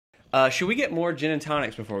Should we get more gin and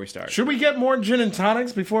tonics before we start? Should we get more gin and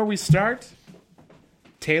tonics before we start?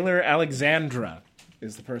 Taylor Alexandra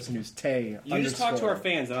is the person who's Tay. You just talk to our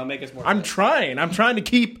fans and I'll make us more. I'm trying to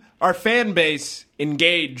keep our fan base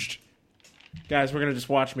engaged. Guys, we're going to just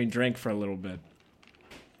watch me drink for a little bit.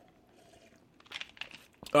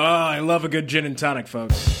 Oh, I love a good gin and tonic,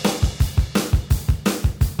 folks.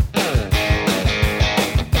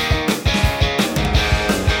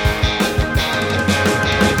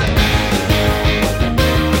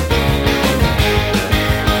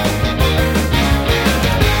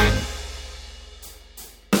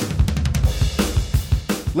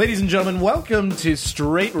 Ladies and gentlemen, welcome to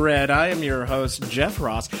Straight Red. I am your host, Jeff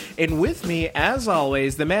Ross, and with me, as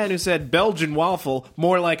always, the man who said Belgian waffle,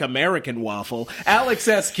 more like American waffle, Alex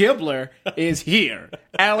S. Kibler, is here.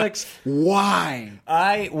 Alex, why?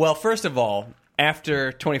 Well, first of all,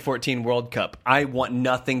 after 2014 World Cup, I want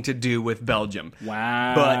nothing to do with Belgium.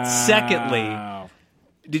 Wow. But secondly,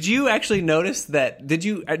 did you actually notice that? Do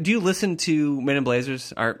you listen to Men in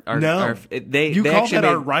Blazers? No. You called that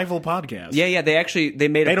our rival podcast. Yeah. They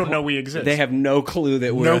made. They don't know we exist. They have no clue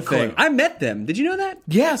that we're a thing. I met them. Did you know that?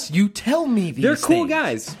 Yes, you tell me these. They're cool things.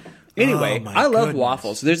 guys. Anyway, I love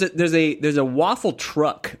waffles. There's a waffle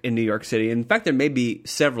truck in New York City. In fact, there may be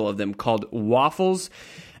several of them called Waffles.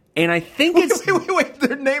 And I think it's... Wait,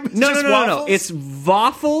 their name is just Waffles? No. It's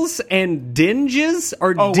Waffles and Dinges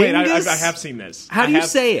or Dinges. Wait, I have seen this. How do you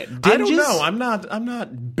say it? Dinges? I don't know. I'm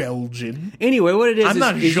not Belgian. Anyway, what it is I'm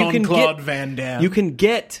not is Jean-Claude Van Damme. You can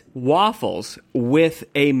get waffles with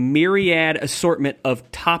a myriad assortment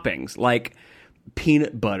of toppings, like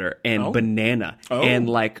peanut butter and banana and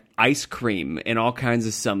like ice cream and all kinds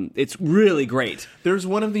of some. It's really great. There's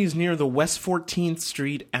one of these near the West 14th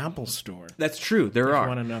Street Apple Store. That's true. There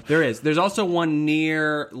are. There is. There's also one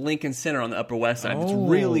near Lincoln Center on the Upper West Side. It's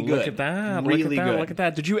really good. Look at that. Really good. Look at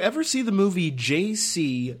that. Did you ever see the movie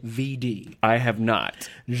JCVD? I have not.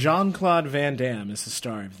 Jean-Claude Van Damme is the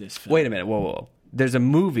star of this film. Wait a minute. Whoa. There's a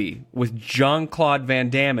movie with Jean-Claude Van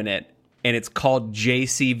Damme in it. And it's called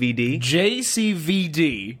JCVD?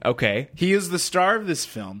 JCVD. Okay. He is the star of this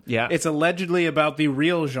film. Yeah. It's allegedly about the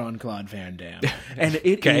real Jean-Claude Van Damme. And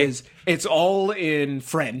it's all in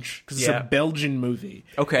French, because it's a Belgian movie.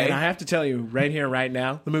 Okay. And I have to tell you, right here, right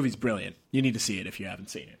now, the movie's brilliant. You need to see it if you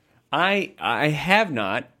haven't seen it. I have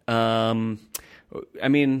not. I'm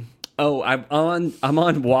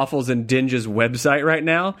on Waffles and Dinge's website right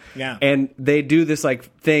now. Yeah. And they do this like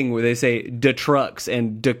thing where they say de trucks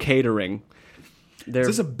and de catering. Is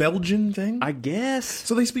this a Belgian thing? I guess.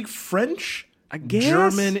 So they speak French, I guess.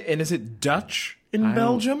 German, and is it Dutch in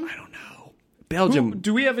Belgium? I don't know. Belgium.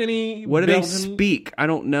 Do we have any What do Belgian... they speak? I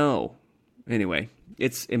don't know. Anyway,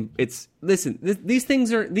 it's listen, these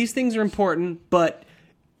things are important, but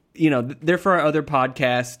you know, they're for our other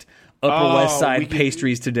podcast. Upper West Side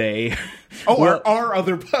Pastries Today. Our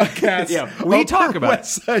other podcast. Yeah, we talk about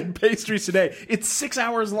West Side Pastries Today. It's 6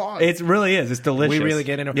 hours long. It really is. It's delicious. We really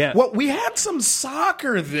get into it. Yeah. Well, we had some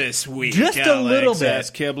soccer this week. Just a little bit. S.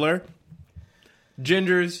 Kibler.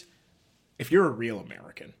 Gingers, if you're a real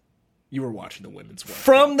American, you were watching the Women's World Cup.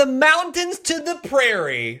 From the mountains to the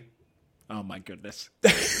prairie. Oh, my goodness.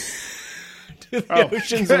 The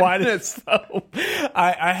ocean's widest.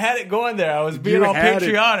 I had it going there. I was being all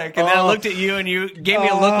patriotic, and then I looked at you, and you gave me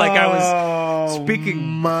a look like I was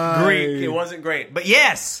speaking Greek. It wasn't great. But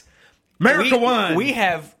yes, America won. We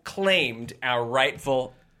have claimed our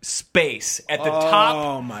rightful space at the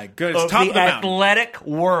top my goodness. of top the of the athletic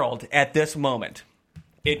world at this moment.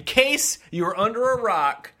 In case you were under a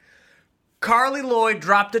rock, Carly Lloyd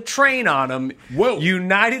dropped a train on him. Whoa.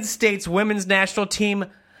 United States women's national team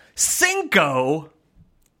 5,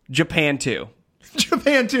 Japan 2.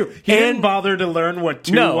 Japan 2. He didn't bother to learn what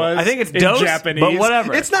 2 was. I think it's in dose, Japanese. but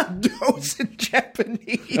whatever. It's not dose in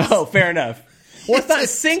Japanese. Oh, fair enough. Well, it's not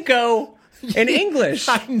cinco in English.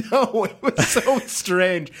 I know. It was so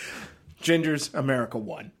strange. Gingers, America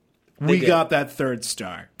won. We got that third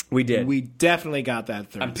star. We did. We definitely got that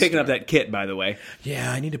third star. I'm picking up that kit, by the way.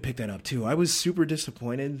 Yeah, I need to pick that up, too. I was super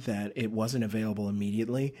disappointed that it wasn't available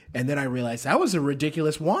immediately. And then I realized that was a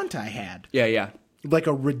ridiculous want I had. Yeah. Like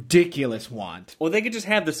a ridiculous want. Well, they could just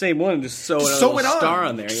have the same one and just sew a star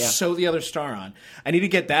on there. Yeah. Sew the other star on. I need to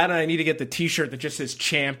get that, and I need to get the T-shirt that just says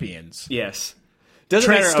champions. Yes.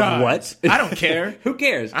 Doesn't matter of what. I don't care. Who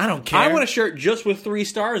cares? I don't care. I want a shirt just with 3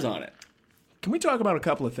 stars on it. Can we talk about a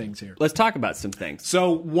couple of things here? Let's talk about some things.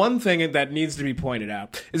 So one thing that needs to be pointed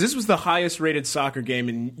out is this was the highest rated soccer game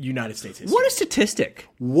in United States history. What a statistic.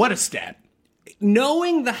 What a stat.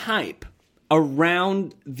 Knowing the hype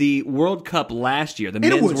around the World Cup last year, the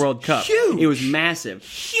men's World Cup. Huge. It was massive.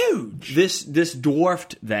 Huge. This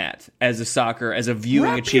dwarfed that as a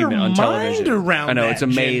viewing Wrap achievement your on television. Mind around I know, that, it's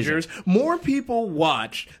amazing. Gingers. More people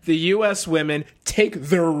watch the U.S. women take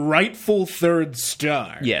their rightful third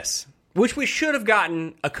star. Yes. Which we should have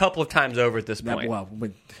gotten a couple of times over at this point.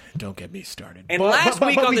 Don't get me started. And last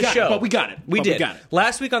week on the show... But we got it. We did.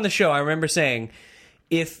 Last week on the show, I remember saying,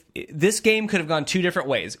 if this game could have gone two different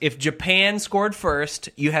ways. If Japan scored first,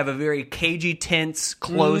 you have a very cagey, tense,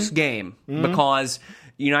 close game because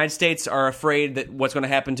the United States are afraid that what's going to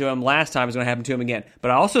happen to them last time is going to happen to them again.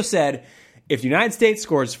 But I also said, if the United States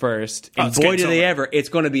scores first, and boy do they ever, it's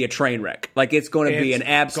going to be a train wreck. Like, it's going to be an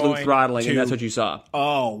absolute throttling, and that's what you saw.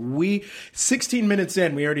 16 minutes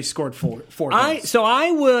in, we already scored four goals. So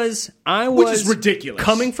I was Which is ridiculous.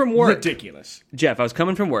 Coming from work. Ridiculous. Jeff, I was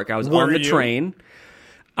coming from work. I was on the train.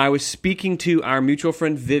 I was speaking to our mutual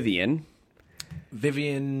friend Vivian.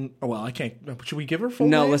 Well, I can't. Should we give her full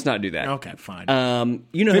No, name? let's not do that. Okay, fine.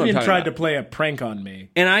 Vivian tried to play a prank on me.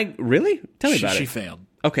 And I, really? Tell me about it. She failed.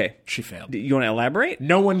 Okay. She failed. You want to elaborate?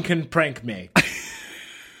 No one can prank me.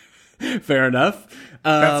 Fair enough.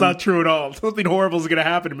 That's not true at all. Something horrible is going to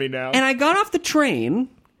happen to me now. And I got off the train,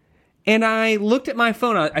 and I looked at my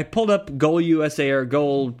phone. I pulled up Goal USA or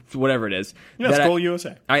Goal whatever it is. It's Goal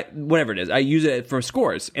USA. Whatever it is. I use it for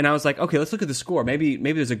scores. And I was like, okay, let's look at the score. Maybe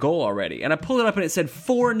there's a goal already. And I pulled it up, and it said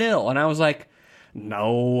 4-0. And I was like,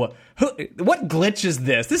 no. What glitch is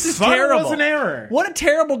this? This is terrible. It was an error. What a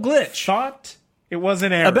terrible glitch. Thought it was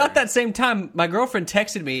an error. About that same time, my girlfriend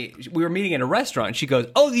texted me. We were meeting at a restaurant. And she goes,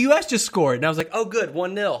 oh, the U.S. just scored. And I was like, oh, good,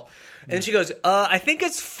 1-0. And then she goes, I think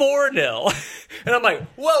it's 4-0. And I'm like,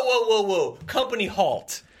 whoa. Company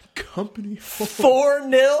halt.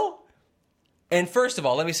 4-0? And first of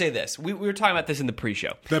all, let me say this. We were talking about this in the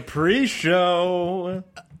pre-show. The pre-show.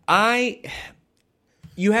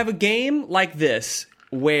 You have a game like this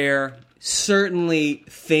where certainly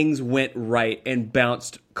things went right and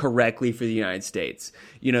bounced correctly for the United States.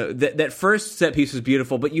 You know, that first set piece was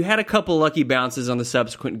beautiful, but you had a couple lucky bounces on the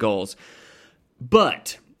subsequent goals.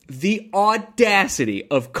 But the audacity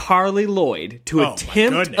of Carly Lloyd to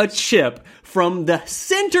attempt a chip from the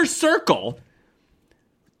center circle.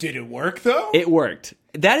 Did it work, though? It worked.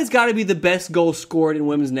 That has got to be the best goal scored in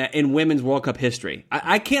women's World Cup history.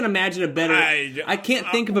 I can't imagine a better. I can't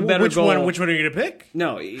think of a better goal. Which one are you going to pick?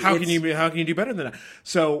 No. How can you do better than that?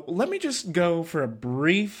 So let me just go for a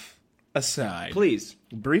brief aside. Please.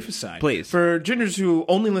 Brief aside. Please. For gingers who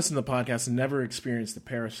only listen to the podcast and never experience the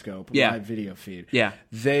Periscope live video feed,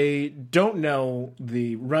 they don't know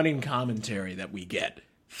the running commentary that we get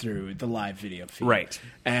through the live video feed. Right.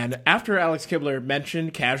 And after Alex Kibler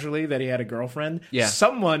mentioned casually that he had a girlfriend,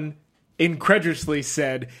 someone incredulously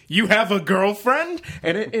said, "You have a girlfriend?"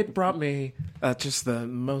 And it brought me just the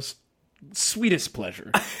most sweetest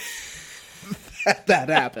pleasure that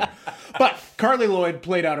happened. But Carly Lloyd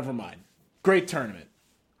played out of her mind. Great tournament.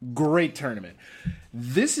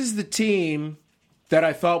 This is the team that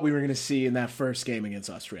I thought we were going to see in that first game against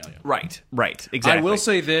Australia. Right, exactly. I will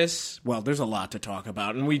say this. Well, there's a lot to talk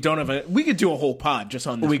about, and we could do a whole pod just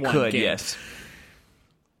on this one game. We could, yes.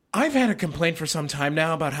 I've had a complaint for some time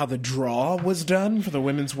now about how the draw was done for the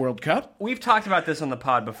Women's World Cup. We've talked about this on the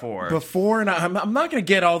pod before. And I'm not going to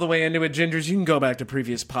get all the way into it, Gingers. You can go back to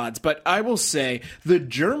previous pods. But I will say the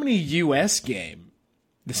Germany-US game,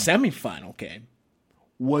 the semifinal game,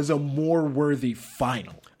 was a more worthy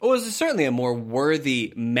final. It was certainly a more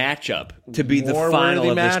worthy matchup to be the final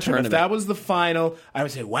of this tournament. If that was the final, I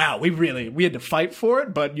would say, wow, we had to fight for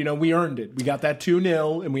it, but we earned it. We got that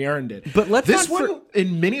 2-0, and we earned it. But this one,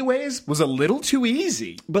 in many ways, was a little too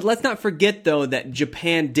easy. But let's not forget, though, that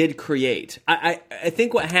Japan did create. I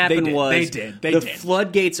think what happened They did.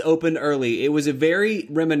 Floodgates opened early. It was a very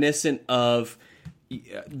reminiscent of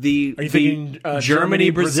the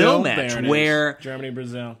Germany-Brazil match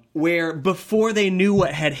where before they knew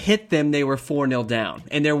what had hit them, they were 4-0 down.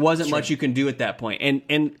 And there wasn't much you can do at that point.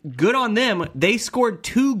 And good on them. They scored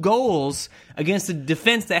 2 goals against a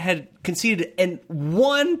defense that had conceded and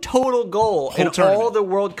 1 total goal in all the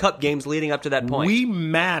World Cup games leading up to that point. We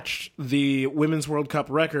matched the Women's World Cup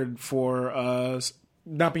record for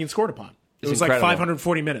not being scored upon. It was incredible. Like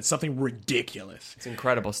 540 minutes, something ridiculous. It's an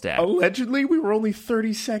incredible stat. Allegedly, we were only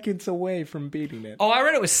 30 seconds away from beating it. Oh, I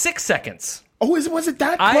read it was 6 seconds. Oh, was it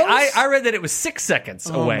that close? I read that it was 6 seconds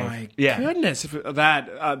away. Oh, my goodness.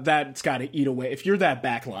 That's got to eat away. If you're that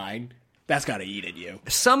back line, that's got to eat at you.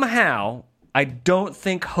 Somehow, I don't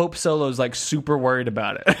think Hope Solo's like super worried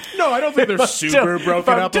about it. No, I don't think they're super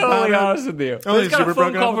broken up about it. I'm totally honest with you. He's got a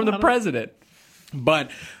phone call from the president.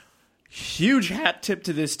 But Huge hat tip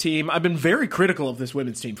to this team. I've been very critical of this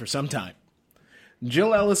women's team for some time.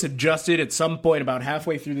 Jill Ellis adjusted at some point about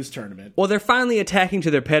halfway through this tournament. Well, they're finally attacking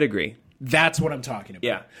to their pedigree. That's what I'm talking about.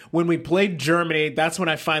 Yeah. When we played Germany, that's when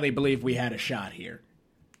I finally believed we had a shot here.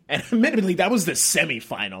 And admittedly, that was the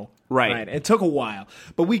semifinal. Right. It took a while.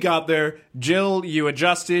 But we got there. Jill, you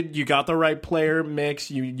adjusted. You got the right player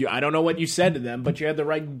mix. You I don't know what you said to them, but you had the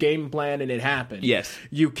right game plan, and it happened. Yes.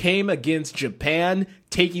 You came against Japan,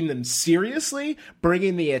 taking them seriously,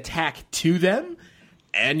 bringing the attack to them,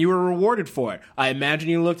 and you were rewarded for it. I imagine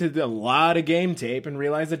you looked at a lot of game tape and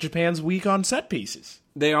realized that Japan's weak on set pieces.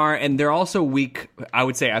 They are, and they're also weak, I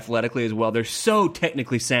would say, athletically as well. They're so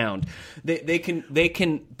technically sound. They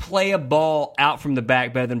can play a ball out from the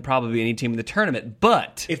back better than probably any team in the tournament.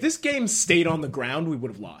 But if this game stayed on the ground, we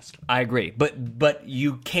would have lost. I agree. But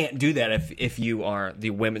you can't do that if you are the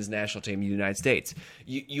women's national team of the United States.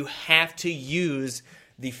 You have to use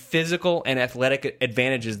the physical and athletic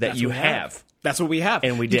advantages that you have. That's what we have.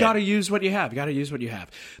 And we did. You got to use what you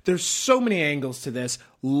have. There's so many angles to this.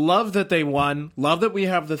 Love that they won. Love that we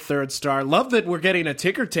have the third star. Love that we're getting a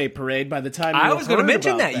ticker tape parade by the time I was going to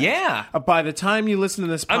mention that. Yeah. By the time you listen to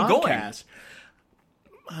this podcast. I'm going.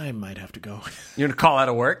 I might have to go. You're going to call out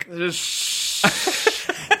of work?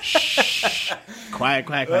 Quiet.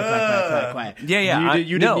 Yeah.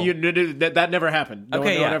 That never happened. No one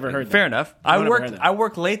ever heard that. Fair enough. I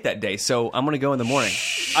worked late that day, so I'm going to go in the morning.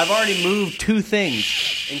 I've already moved 2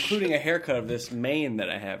 things, including a haircut of this mane that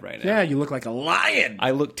I have right now. Yeah, you look like a lion.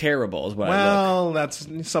 I look terrible is what I look. Well, that's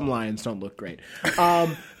some lions don't look great.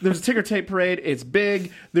 There's a ticker tape parade. It's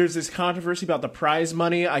big. There's this controversy about the prize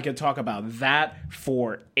money. I could talk about that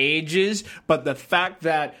for ages. But the fact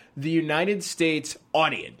that the United States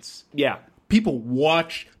audience... Yeah. People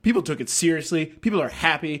watch, people took it seriously, people are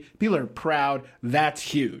happy, people are proud. That's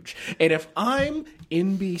huge. And if I'm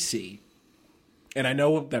NBC, and I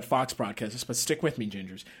know that Fox broadcasts this, but stick with me,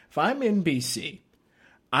 Gingers. If I'm NBC,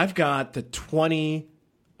 I've got the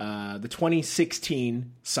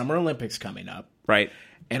 2016 Summer Olympics coming up. Right.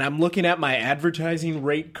 And I'm looking at my advertising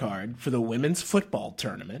rate card for the women's football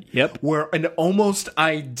tournament. Yep. Where an almost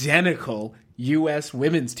identical U.S.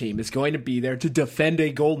 women's team is going to be there to defend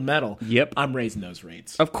a gold medal. Yep. I'm raising those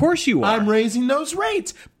rates. Of course you are. I'm raising those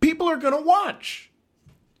rates. People are going to watch.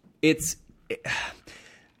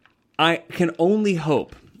 I can only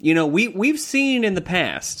hope. You know, we've seen in the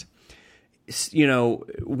past, you know,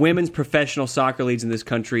 women's professional soccer leagues in this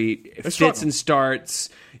country, fits and starts.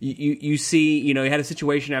 You see, you know, you had a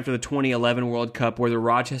situation after the 2011 World Cup where the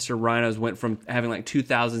Rochester Rhinos went from having like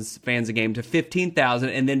 2,000 fans a game to 15,000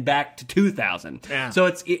 and then back to 2,000. Yeah.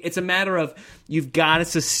 So it's a matter of you've got to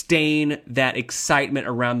sustain that excitement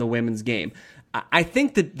around the women's game. I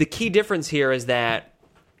think that the key difference here is that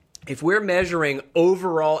if we're measuring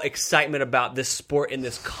overall excitement about this sport in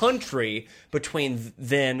this country between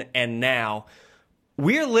then and now,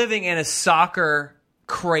 we're living in a soccer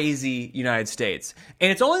crazy United States.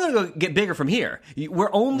 And it's only going to get bigger from here.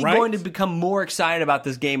 We're only going to become more excited about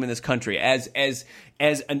this game in this country as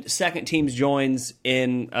a second team joins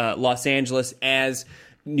in Los Angeles, as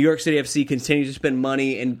New York City FC continues to spend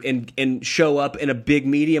money and show up in a big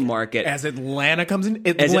media market. As Atlanta comes in.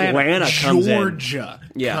 Georgia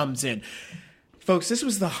comes in. Folks, this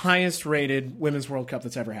was the highest rated Women's World Cup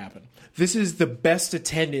that's ever happened. This is the best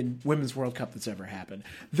attended Women's World Cup that's ever happened.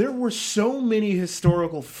 There were so many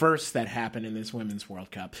historical firsts that happened in this Women's World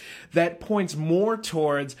Cup that points more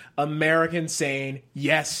towards Americans saying,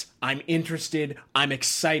 yes, I'm interested, I'm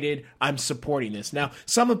excited, I'm supporting this. Now,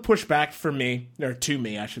 some have pushed back for me, or to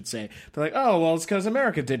me, I should say. They're like, oh, well, it's because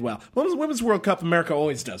America did well. Well, the Women's World Cup, America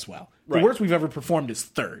always does well. The worst we've ever performed is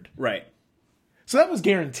third. Right. So that was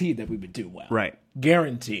guaranteed that we would do well. Right.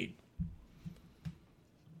 Guaranteed.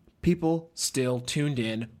 People still tuned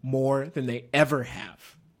in more than they ever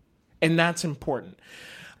have. And that's important.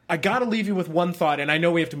 I got to leave you with one thought, and I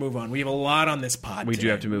know we have to move on. We have a lot on this pod We today. do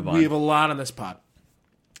have to move on. We have a lot on this pod.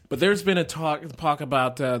 But there's been a talk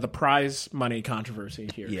about the prize money controversy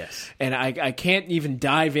here. Yes. And I can't even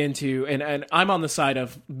dive into, and I'm on the side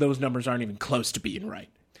of those numbers aren't even close to being right.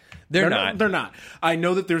 They're not. They're not. I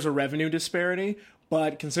know that there's a revenue disparity,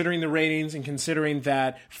 but considering the ratings and considering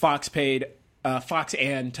that Fox and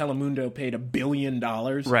Telemundo paid $1 billion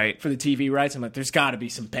for the TV rights, I'm like, there's got to be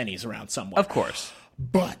some pennies around somewhere. Of course.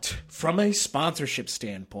 But from a sponsorship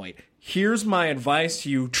standpoint, here's my advice to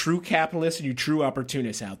you true capitalists and you true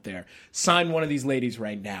opportunists out there. Sign one of these ladies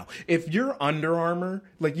right now. If you're Under Armour,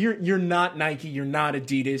 like you're not Nike, you're not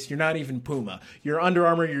Adidas, you're not even Puma. You're Under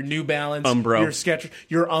Armour, you're New Balance, Umbro. You're Skechers,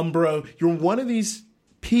 you're Umbro. You're one of these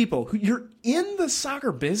people who you're in the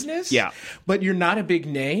soccer business, but you're not a big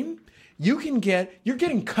name. you're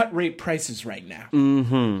getting cut rate prices right now,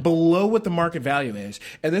 below what the market value is,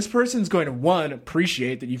 and this person's going to, one,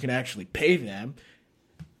 appreciate that you can actually pay them,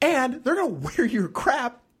 and they're going to wear your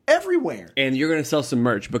crap everywhere. And you're going to sell some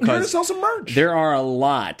merch because there are a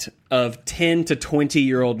lot of 10 to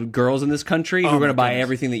 20-year-old girls in this country who are going to buy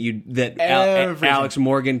everything that Alex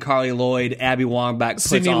Morgan, Carly Lloyd, Abby Wambach puts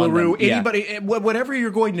Sydney on LaRue, them. anybody, whatever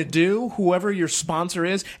you're going to do, whoever your sponsor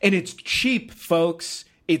is, and it's cheap, folks.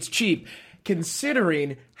 It's cheap,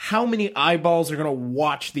 considering how many eyeballs are going to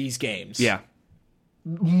watch these games. Yeah.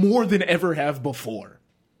 More than ever have before.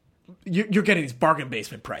 You're getting these bargain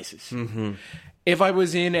basement prices. Mm-hmm. If I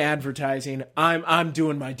was in advertising, I'm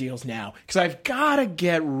doing my deals now because I've got to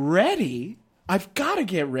get ready. I've got to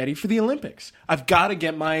get ready for the Olympics. I've got to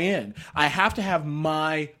get my in. I have to have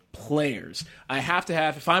my players. I have to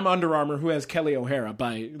have, if I'm Under Armour, who has Kelly O'Hara,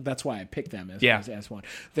 that's why I picked them as one.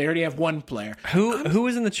 They already have one player. Who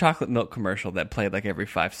was in the chocolate milk commercial that played like every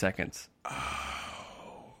 5 seconds?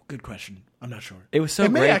 Oh, good question. I'm not sure. It was so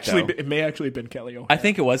great, though. It may actually have been Kelly O'Hara. I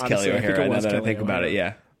think it was Kelly O'Hara. Now that I think about it,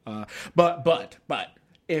 yeah. But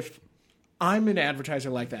if I'm an advertiser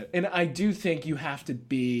like that, and I do think you have to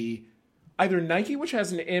be either Nike, which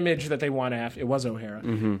has an image that they want to have. It was O'Hara.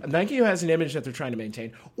 Mm-hmm. Nike has an image that they're trying to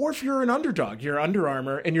maintain. Or if you're an underdog, you're Under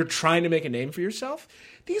Armour, and you're trying to make a name for yourself,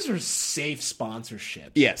 these are safe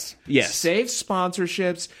sponsorships. Yes. Safe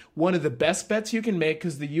sponsorships. One of the best bets you can make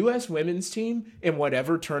because the U.S. women's team, in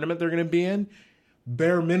whatever tournament they're going to be in,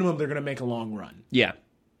 bare minimum, they're going to make a long run. Yeah.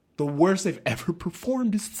 The worst they've ever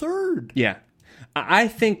performed is third. Yeah. I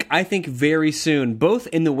think very soon, both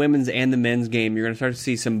in the women's and the men's game, you're going to start to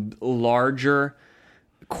see some larger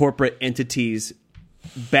corporate entities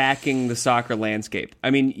backing the soccer landscape.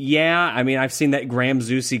 I've seen that Graham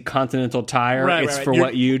Zusi Continental Tire. It's for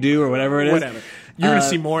what you do or whatever it is. Whatever. You're going to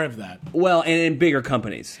see more of that. Well, and in bigger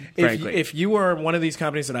companies, frankly. If you are one of these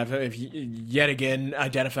companies that I've yet again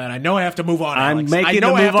identified, I know I have to move on, I'm Alex. making the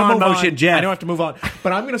move on motion, Jeff. I know I have to move on.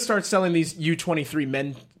 But I'm going to start selling these U23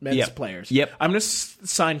 men's players. Yep. I'm going to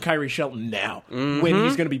sign Kyrie Shelton now when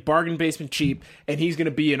he's going to be bargain basement cheap and he's going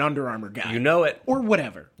to be an Under Armour guy. You know it. Or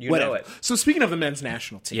whatever. You know it. So speaking of the men's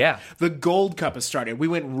national team, yeah. The Gold Cup has started. We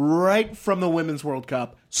went right from the Women's World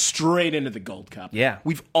Cup straight into the Gold Cup. Yeah.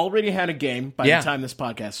 We've already had a game by the time this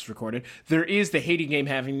podcast is recorded. There is the Haiti game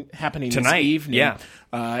happening tonight. This evening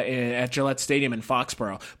at Gillette Stadium in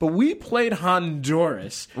Foxborough. But we played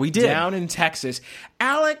Honduras. We did. Down in Texas.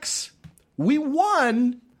 Alex, we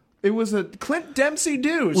won. It was a Clint Dempsey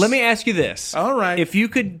deuce. Let me ask you this. All right. If you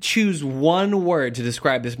could choose one word to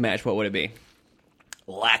describe this match, what would it be?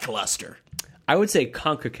 Lackluster. I would say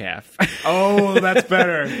CONCACAF. Oh, that's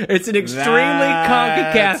better. It's an extremely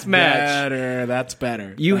CONCACAF match. That's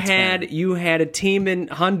better. You had a team in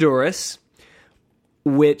Honduras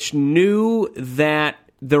which knew that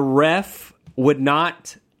the ref would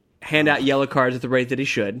not hand out yellow cards at the rate that he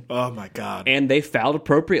should. Oh, my God. And they fouled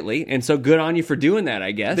appropriately, and so good on you for doing that,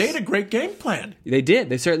 I guess. They had a great game plan. They did.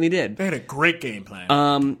 They certainly did. They had a great game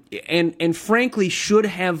plan. And frankly, should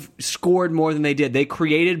have scored more than they did. They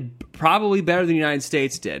created probably better than the United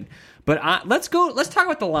States did. But let's talk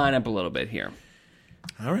about the lineup a little bit here.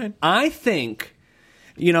 All right. I think...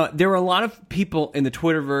 there were a lot of people in the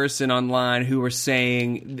Twitterverse and online who were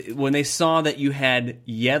saying when they saw that you had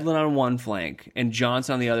Yedlin on one flank and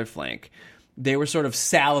Johnson on the other flank, they were sort of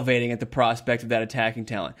salivating at the prospect of that attacking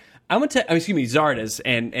talent. Zardes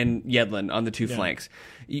and Yedlin on the two flanks.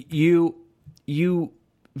 You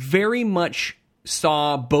very much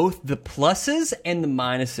saw both the pluses and the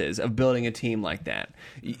minuses of building a team like that.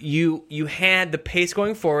 You had the pace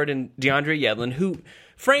going forward in DeAndre Yedlin, who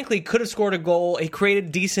frankly could have scored a goal. He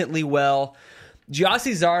created decently well.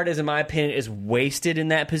 Gyasi Zardes, in my opinion, is wasted in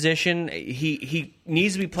that position. He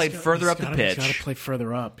needs to be played further up the pitch. He's got to play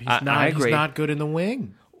further up. I agree. He's not good in the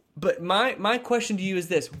wing. But my question to you is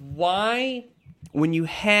this. Why, when you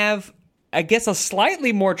have, I guess, a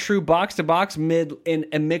slightly more true box-to-box mid in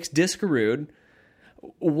a mixed Discarude,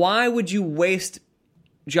 why would you waste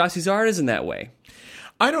Gyasi Zardes in that way?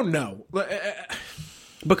 I don't know.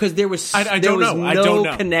 Because there was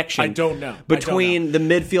no connection. Between the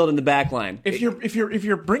midfield and the back line. If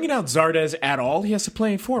you're bringing out Zardes at all, he has to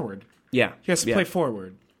play forward. Yeah, he has to play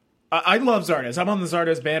forward. I love Zardes. I'm on the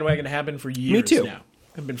Zardes bandwagon. Have been for years. Me too. Now.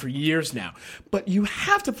 I've been for years now. But you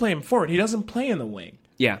have to play him forward. He doesn't play in the wing.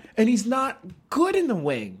 Yeah, and he's not good in the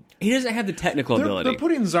wing. He doesn't have the technical ability. They're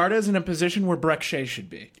putting Zardes in a position where Breck Shea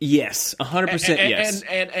should be. Yes, 100% yes.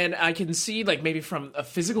 And I can see, like, maybe from a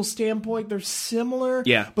physical standpoint, they're similar.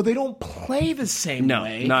 Yeah. But they don't play the same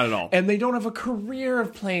way. No, not at all. And they don't have a career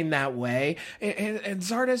of playing that way. And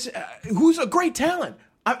Zardes, who's a great talent.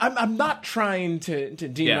 I'm not trying to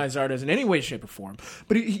demonize Zardes in any way, shape, or form,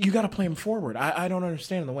 but you got to play him forward. I don't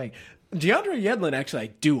understand in the wing. DeAndre Yedlin, actually, I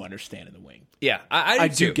do understand in the wing. Yeah, I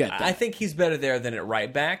do get that. I think he's better there than at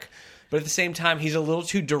right back, but at the same time, he's a little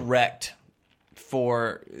too direct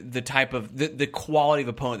for the type of the quality of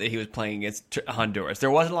opponent that he was playing against Honduras.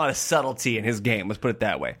 There wasn't a lot of subtlety in his game. Let's put it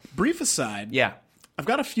that way. Brief aside. Yeah. I've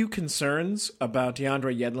got a few concerns about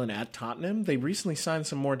DeAndre Yedlin at Tottenham. They recently signed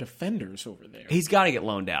some more defenders over there. He's got to get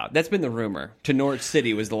loaned out. That's been the rumor. To Norwich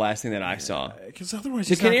City was the last thing that I saw. Because otherwise,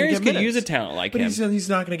 the he's not going to Canaries get could minutes. use a talent like but him. He's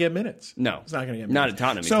not going to get minutes. No. He's not going to get minutes. Not at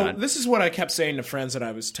Tottenham. So this is what I kept saying to friends that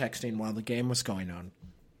I was texting while the game was going on.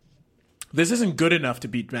 This isn't good enough to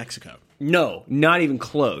beat Mexico. No, not even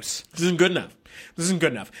close. This isn't good enough.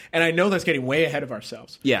 And I know that's getting way ahead of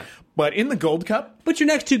ourselves. Yeah. But in the Gold Cup... But your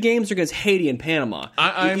next two games are against Haiti and Panama.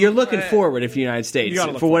 You're looking forward if the United States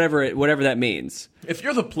for whatever that means. If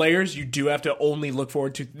you're the players, you do have to only look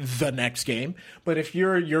forward to the next game. But if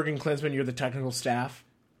you're Jurgen Klinsmann, you're the technical staff,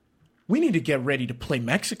 we need to get ready to play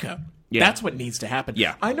Mexico. Yeah. That's what needs to happen.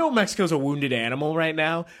 Yeah. I know Mexico's a wounded animal right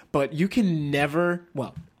now, but you can never...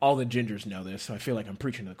 Well, all the gingers know this, so I feel like I'm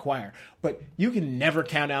preaching to the choir. But you can never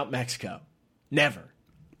count out Mexico. Never.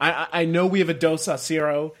 I know we have a dos a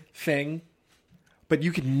cero thing, but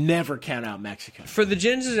you can never count out Mexico. For the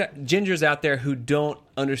gingers out there who don't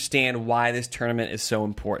understand why this tournament is so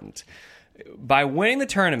important, by winning the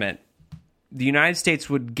tournament, the United States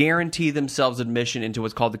would guarantee themselves admission into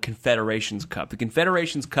what's called the Confederations Cup. The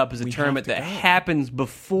Confederations Cup is a tournament that happens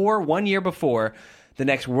 1 year before the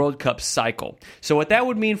next World Cup cycle. So what that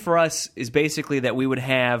would mean for us is basically that we would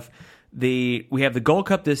have the Gold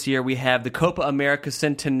Cup this year, we have the Copa America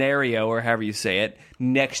Centenario, or however you say it,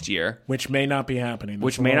 next year. Which may not be happening.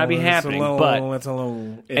 That's a little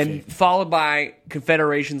iffy. And followed by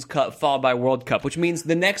Confederations Cup, followed by World Cup, which means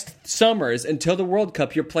the next summers until the World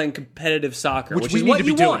Cup, you're playing competitive soccer, which is what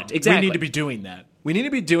you want. Exactly. We need to be doing that. We need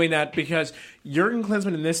to be doing that because Jurgen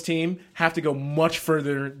Klinsmann and this team have to go much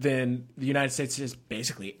further than the United States has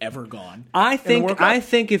basically ever gone. I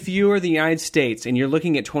think if you are the United States and you're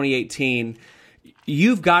looking at 2018,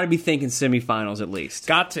 you've got to be thinking semifinals at least.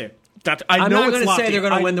 Got to. I'm not going to say they're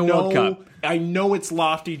going to win the World Cup. I know it's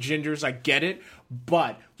lofty, gingers. I get it.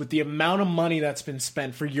 But with the amount of money that's been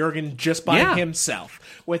spent for Jurgen just by himself,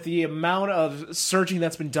 with the amount of searching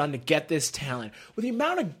that's been done to get this talent, with the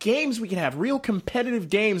amount of games we can have, real competitive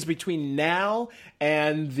games between now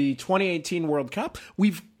and the 2018 World Cup,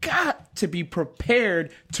 we've got to be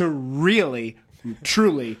prepared to really,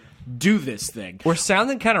 truly do this thing. We're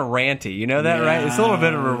sounding kind of ranty, you know that, right? It's a little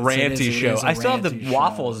bit of a ranty show. I still have the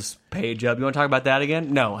Waffles page up. You want to talk about that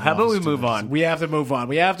again? No. How about we move on? We have to move on.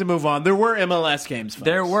 There were MLS games, folks.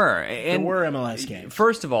 There were MLS games.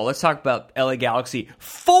 First of all, let's talk about LA Galaxy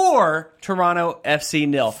 4, Toronto FC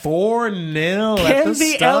 0. 4-0 Can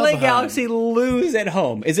the LA Galaxy lose at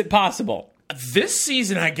home? Is it possible? This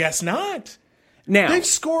season, I guess not. Now, they've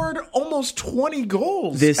scored almost 20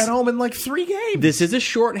 goals at home in like 3 games. This is a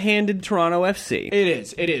shorthanded Toronto FC.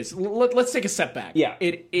 It is. Let's take a step back. Yeah.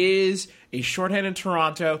 It is a shorthanded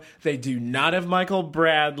Toronto. They do not have Michael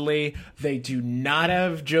Bradley. They do not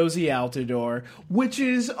have Josie Altidore, which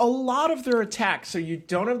is a lot of their attack. So you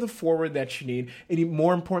don't have the forward that you need. And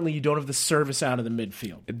more importantly, you don't have the service out of the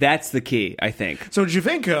midfield. That's the key, I think. So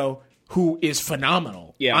Giovinco, who is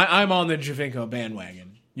phenomenal. Yeah. I'm on the Giovinco bandwagon.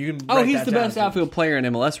 He's the best outfield player in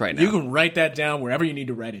MLS right now. You can write that down wherever you need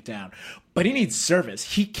to write it down. But he needs service.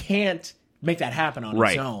 He can't make that happen on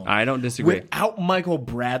his own. I don't disagree. Without Michael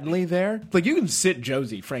Bradley there, like you can sit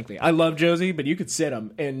Josie, frankly. I love Josie, but you could sit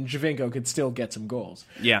him, and Giovinco could still get some goals.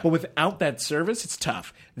 Yeah. But without that service, it's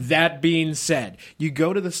tough. That being said, you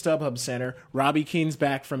go to the StubHub Center. Robbie Keane's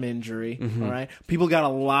back from injury. All right, people got a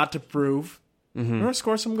lot to prove. They're going to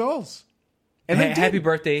score some goals. And happy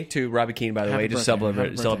birthday to Robbie Keane, by the way. Just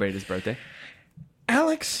celebrated his birthday.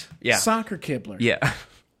 Alex, Soccer Kibler. Yeah.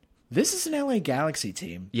 This is an LA Galaxy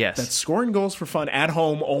team. Yes. That's scoring goals for fun at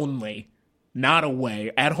home only. Not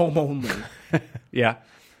away. At home only. Yeah.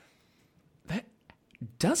 That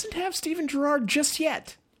doesn't have Steven Gerrard just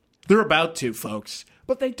yet. They're about to, folks.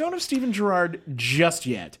 But they don't have Steven Gerrard just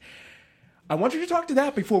yet. I want you to talk to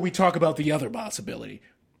that before we talk about the other possibility.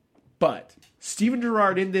 But Steven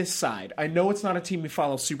Gerrard in this side, I know it's not a team we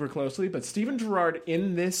follow super closely, but Steven Gerrard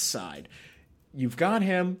in this side You've got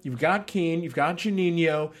him. You've got Keane. You've got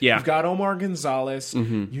Juninho. Yeah. You've got Omar Gonzalez.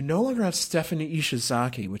 You no longer have Stephanie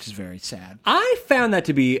Ishizaki, which is very sad. I found that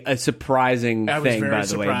to be a surprising thing, by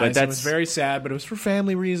the way. But it was very sad, but it was for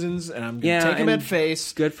family reasons, and I'm going to take him at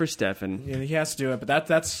face. Good for Stefan. Yeah, he has to do it, but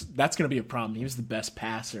that's going to be a problem. He was the best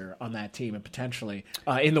passer on that team, and potentially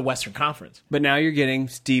in the Western Conference. But now you're getting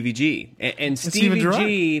Stevie G, and Stevie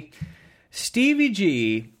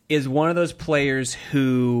G is one of those players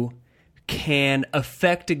who can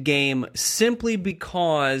affect a game simply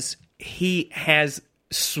because he has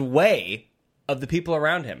sway of the people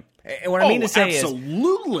around him. And what I mean to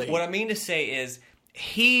say is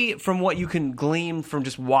he, from what you can glean from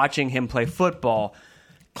just watching him play football,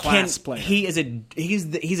 class player. He's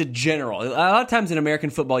a general. A lot of times in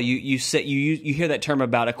American football, you hear that term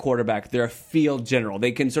about a quarterback. They're a field general.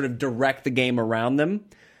 They can sort of direct the game around them.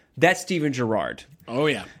 That's Steven Gerrard. Oh,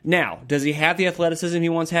 yeah. Now, does he have the athleticism he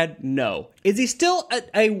once had? No. Is he still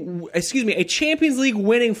a Champions League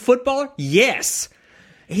winning footballer? Yes.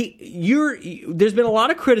 There's been a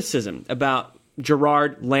lot of criticism about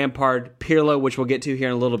Gerrard, Lampard, Pirlo, which we'll get to here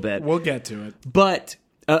in a little bit. We'll get to it. But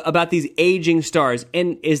about these aging stars,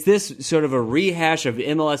 and is this sort of a rehash of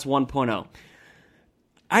MLS 1.0?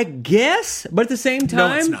 I guess, but at the same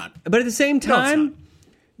time... No, it's not. But at the same time...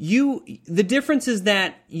 The difference is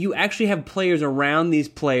that you actually have players around these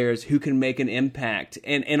players who can make an impact.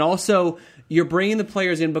 And also, you're bringing the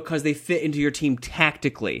players in because they fit into your team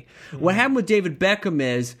tactically. What happened with David Beckham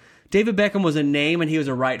is, David Beckham was a name and he was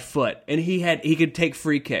a right foot. And he could take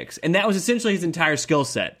free kicks. And that was essentially his entire skill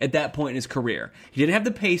set at that point in his career. He didn't have the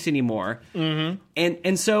pace anymore.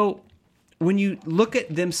 And so, when you look at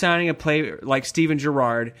them signing a player like Steven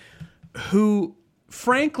Gerrard, who,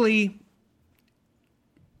 frankly...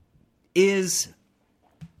 is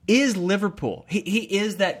Liverpool. He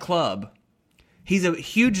is that club. He's a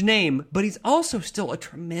huge name, but he's also still a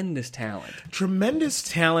tremendous talent. Tremendous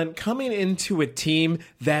talent coming into a team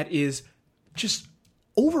that is just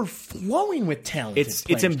overflowing with talent. It's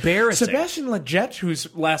embarrassing. Sebastian Lletget,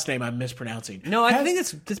 whose last name I'm mispronouncing. No, I think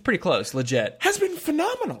that's pretty close. Lletget has been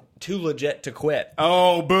phenomenal. Too legit to quit.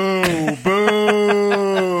 Oh, boo,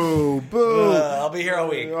 boo, boo. I'll be here all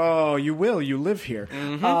week. Oh, you will. You live here.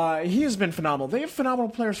 He has been phenomenal. They have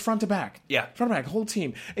phenomenal players front to back. Yeah. Front to back, whole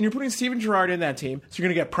team. And you're putting Steven Gerrard in that team, so you're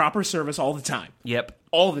going to get proper service all the time. Yep.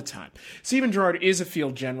 All the time. Steven Gerrard is a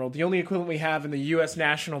field general. The only equivalent we have in the U.S.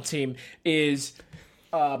 national team is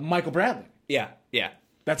Michael Bradley. Yeah.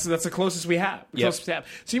 That's the closest we have.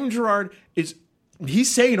 Steven Gerrard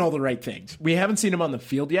he's saying all the right things. We haven't seen him on the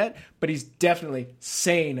field yet, but he's definitely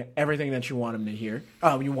saying everything that you want him to hear.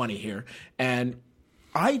 You want to hear. And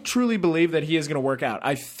I truly believe that he is going to work out.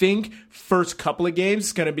 I think first couple of games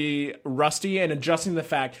is going to be rusty and adjusting the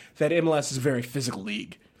fact that MLS is a very physical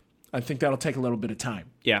league. I think that'll take a little bit of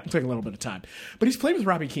time. Yeah. It'll take a little bit of time. But he's played with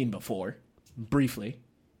Robbie Keane before, briefly.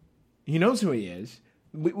 He knows who he is.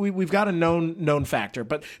 We've got a known factor.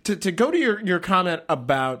 But to go to your comment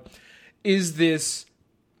about, is this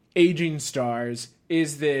aging stars?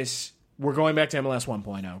 Is this, we're going back to MLS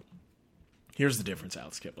 1.0? Here's the difference,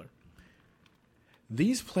 Alex Kibler.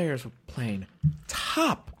 These players were playing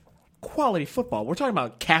top quality football. We're talking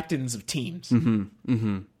about captains of teams.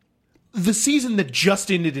 The season that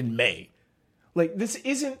just ended in May. Like, this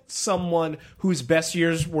isn't someone whose best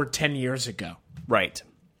years were 10 years ago. Right.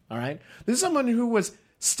 All right? This is someone who was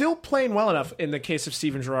still playing well enough in the case of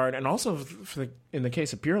Steven Gerrard and also in the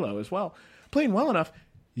case of Pirlo as well. Playing well enough,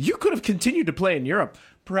 you could have continued to play in Europe.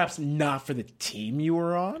 Perhaps not for the team you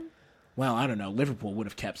were on. Well, I don't know. Liverpool would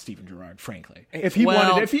have kept Steven Gerrard, frankly. If he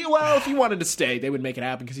wanted to stay, they would make it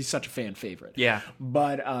happen because he's such a fan favorite. Yeah.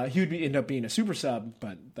 But he would end up being a super sub,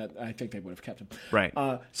 but I think they would have kept him. Right.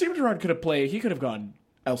 Steven Gerrard could have played. He could have gone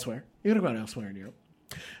elsewhere. He could have gone elsewhere in Europe.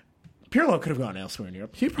 Pirlo could have gone elsewhere in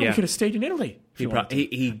Europe. He probably could have stayed in Italy.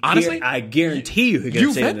 Honestly, I guarantee you he could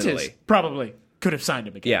have stayed in Italy. Probably could have signed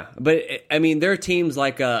him again. Yeah, but I mean, there are teams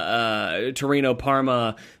like Torino,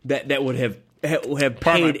 Parma that would have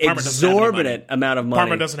paid exorbitant amount of money.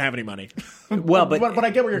 Parma doesn't have any money. Well, but I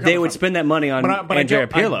get where you're coming they from. would spend that money on Andrea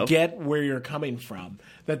Pirlo. I get where you're coming from.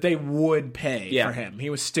 That they would pay for him. He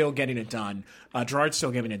was still getting it done. Gerrard's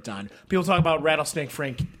still getting it done. People talk about Rattlesnake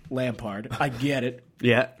Frank Lampard. I get it.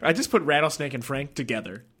 Yeah. I just put Rattlesnake and Frank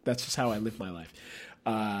together. That's just how I live my life.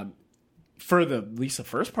 For at least the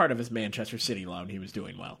first part of his Manchester City loan, he was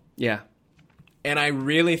doing well. Yeah. And I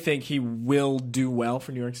really think he will do well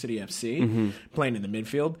for New York City FC, playing in the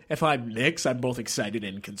midfield. If I'm Knicks, I'm both excited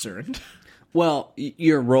and concerned. Well,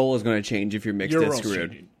 your role is going to change if you're mixed and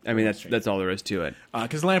screwed. I mean, that's all there is to it.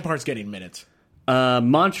 Because Lampard's getting minutes.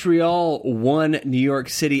 Montreal 1, New York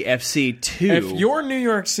City FC 2. If you're New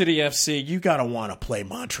York City FC, you gotta want to play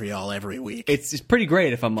Montreal every week. It's pretty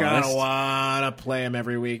great, if I'm honest. Gotta want to play them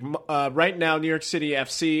every week. Right now, New York City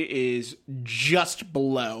FC is just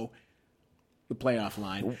below the playoff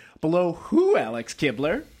line. Below who, Alex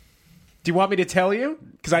Kibler? Do you want me to tell you?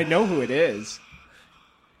 Because I know who it is.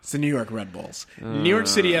 It's the New York Red Bulls. New York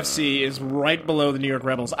City FC is right below the New York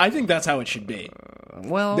Rebels. I think that's how it should be.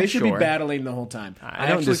 Well, they should be battling the whole time. I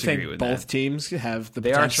don't actually disagree think with both that. teams have the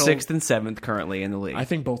They potential. are 6th and 7th currently in the league. I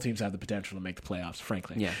think both teams have the potential to make the playoffs,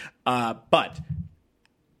 frankly. Yeah. But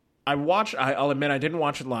I'll admit I didn't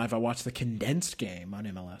watch it live. I watched the condensed game on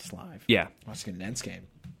MLS Live. Yeah. Watched the condensed game.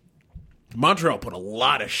 Montreal put a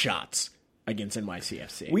lot of shots against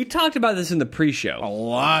NYCFC. We talked about this in the pre-show. A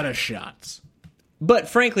lot of shots. But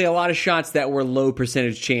frankly, a lot of shots that were low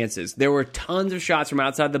percentage chances. There were tons of shots from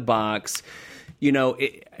outside the box. You know,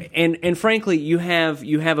 and frankly, you have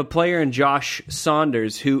a player in Josh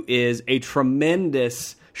Saunders who is a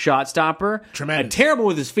tremendous shot stopper. Tremendous. Terrible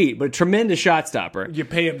with his feet, but a tremendous shot stopper. You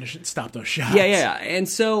pay him to stop those shots. Yeah. And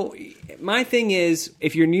so my thing is,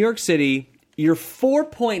 if you're New York City, you're 4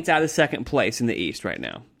 points out of second place in the East right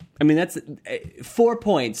now. I mean, that's 4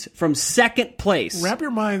 points from second place. Wrap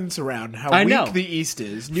your minds around how weak the East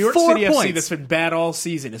is. New York 4 City points. FC, that's been bad all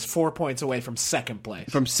season, is 4 points away from second place.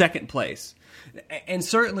 From second place. And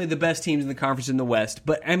certainly the best teams in the conference in the West.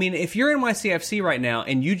 But, I mean, if you're in NYCFC right now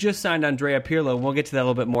and you just signed Andrea Pirlo, and we'll get to that a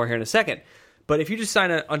little bit more here in a second, but if you just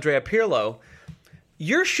signed Andrea Pirlo,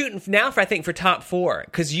 you're shooting now for top 4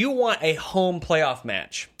 because you want a home playoff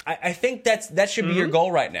match. I think that should be your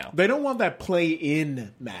goal right now. They don't want that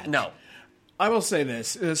play-in match. No. I will say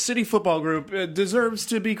this. City Football Group deserves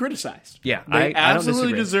to be criticized. Yeah, they I don't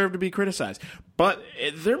absolutely disagree. deserve to be criticized. But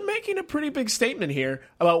they're making a pretty big statement here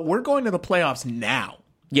about we're going to the playoffs now.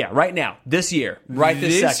 Yeah, right now. This year.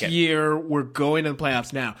 This second. This year, we're going to the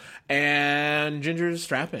playoffs now. And Ginger,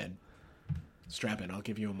 strap in. Strap in. I'll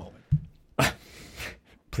give you a moment.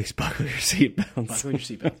 Please buckle your seatbelts. Buckle your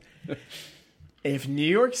seatbelts. If New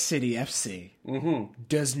York City FC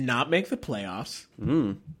does not make the playoffs,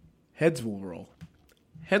 heads will roll.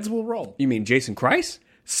 Heads will roll. You mean Jason Kreis?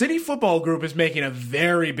 City Football Group is making a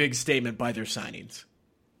very big statement by their signings.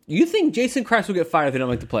 You think Jason Kreis will get fired if they don't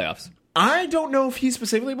make the playoffs? I don't know if he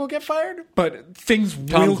specifically will get fired, but things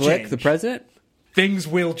Tom will Glick, change. the president? Things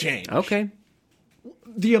will change. Okay.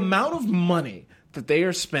 The amount of money that they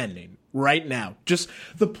are spending right now, just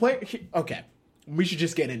the play. Okay. We should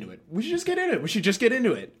just get into it.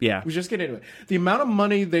 Yeah. The amount of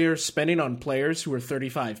money they are spending on players who are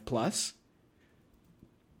 35 plus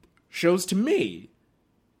shows to me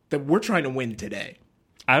that we're trying to win today.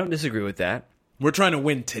 I don't disagree with that. We're trying to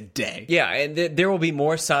win today. Yeah, and there will be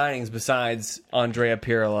more signings besides Andrea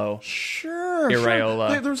Pirlo. Sure.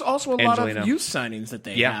 Areola, There's also a lot Angelino. of youth signings that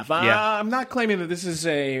they have. Yeah. I'm not claiming that this is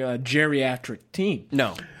a geriatric team.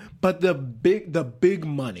 No. But the big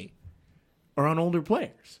money are on older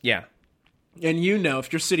players. Yeah. And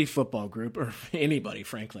if you're City Football Group, or anybody,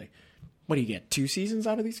 frankly, what do you get, 2 seasons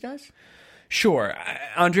out of these guys? Sure.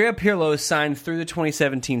 Andrea Pirlo is signed through the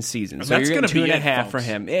 2017 season. So That's you're gonna getting be 2.5 folks. for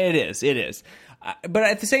him. It is. But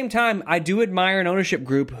at the same time, I do admire an ownership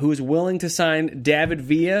group who is willing to sign David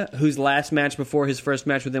Villa, whose last match before his first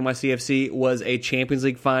match with NYCFC was a Champions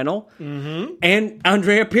League final, and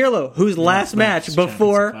Andrea Pirlo, whose last match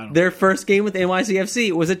before their first game with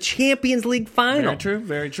NYCFC was a Champions League final.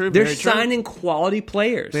 Very true. They're signing quality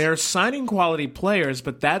players. They're signing quality players,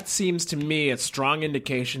 but that seems to me a strong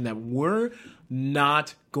indication that we're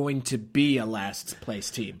not going to be a last place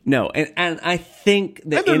team. No, and I think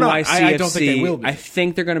that And they're not. NYCFC, I don't think they will be. I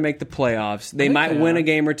think they're going to make the playoffs. They might win a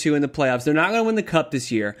game or two in the playoffs. They're not going to win the cup this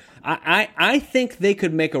year. I think they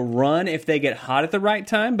could make a run if they get hot at the right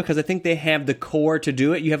time because I think they have the core to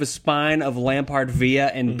do it. You have a spine of Lampard, Villa,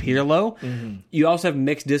 and Pirlo. You also have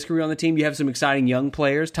mixed discovery on the team. You have some exciting young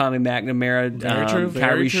players, Tommy McNamara,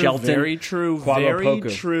 Kyrie Shelton. Very true. Kwame Very Poku.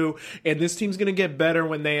 true. And this team's going to get better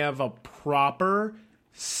when they have a proper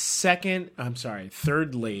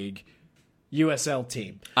third league USL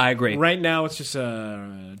team. I agree. Right now, it's just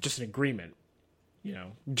an agreement.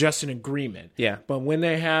 Just an agreement. Yeah. But when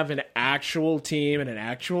they have an actual team and an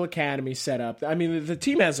actual academy set up, I mean, the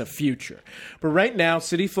team has a future. But right now,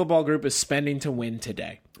 City Football Group is spending to win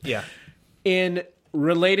today. Yeah. In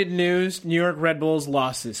Related news, New York Red Bulls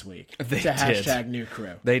lost this week. They to did. hashtag new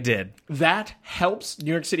crew. They did. That helps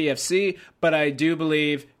New York City FC, but I do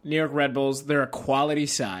believe New York Red Bulls, they're a quality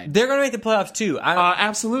side. They're going to make the playoffs, too.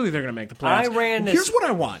 Absolutely, they're going to make the playoffs. Here's what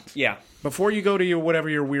I want. Yeah. Before you go to whatever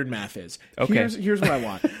your weird math is, okay. Here's what I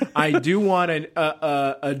want. I do want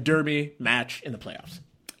a derby match in the playoffs.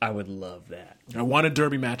 I would love that. I want a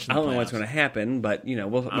derby match in the playoffs. I don't know what's going to happen, but,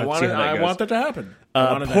 we'll see how that goes. I want that to happen.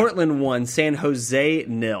 Portland won, San Jose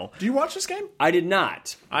 0. Do you watch this game? I did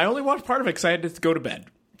not. I only watched part of it because I had to go to bed.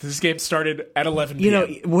 This game started at 11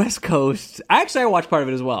 p.m. West Coast. I watched part of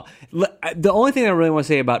it as well. The only thing I really want to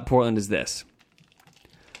say about Portland is this.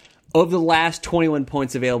 Of the last 21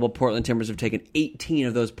 points available, Portland Timbers have taken 18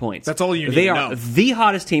 of those points. That's all you need They to are know. the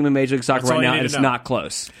hottest team in Major League Soccer right now, and it's not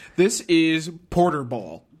close. This is Porter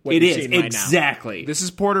Ball. It is, exactly. This is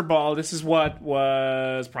Porter Ball. This is what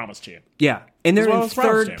was promised to you. Yeah, and they're in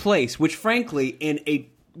third place, which frankly, in a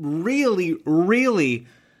really, really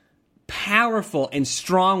powerful and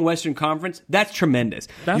strong Western Conference, that's tremendous.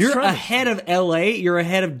 You're ahead of LA, you're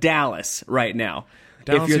ahead of Dallas right now.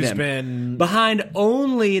 Dallas if you're has them. been Behind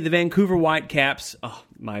only the Vancouver Whitecaps,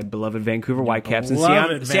 my beloved Vancouver Whitecaps, and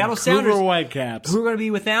Seattle Sounders, Whitecaps, who are going to be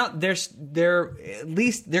without. They're at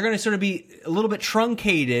least they're going to sort of be a little bit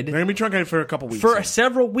truncated. They're going to be truncated for a couple weeks. For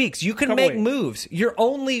several weeks, you can make moves. You're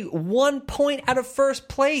only 1 point out of first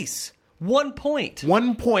place. 1 point.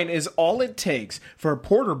 1 point is all it takes for a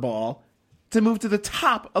Porter Ball to move to the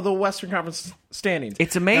top of the Western Conference standings.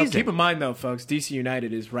 It's amazing. Now, keep in mind, though, folks, DC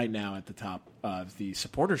United is right now at the top of the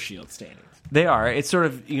Supporter Shield standings. They are. It's sort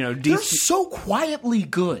of, DC. They're so quietly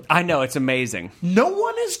good. I know. It's amazing. No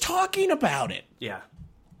one is talking about it. Yeah.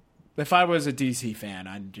 If I was a DC fan,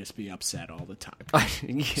 I'd just be upset all the time.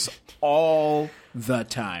 All the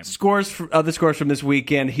time. Other scores from this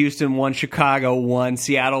weekend: Houston 1, Chicago 1,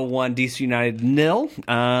 Seattle 1, DC United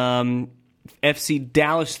 0. FC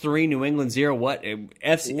Dallas 3, New England 0. What? New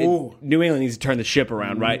England needs to turn the ship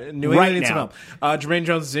around, right? New England needs some help. Jermaine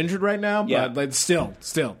Jones is injured right now, but still,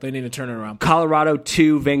 they need to turn it around. Colorado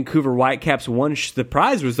 2, Vancouver Whitecaps 1.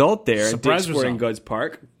 Surprise result there. Surprise at Sporting Goods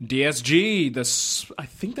Park. DSG, I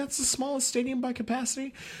think that's the smallest stadium by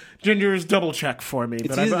capacity. Ginger's double check for me.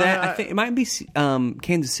 It's either that. I think it might be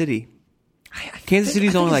Kansas City. Kansas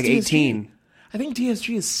City's only like 18. I think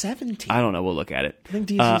DSG is 17. I don't know. We'll look at it. I think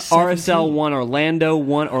DSG is 17. RSL 1, Orlando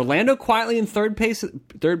 1. Orlando quietly in third pace in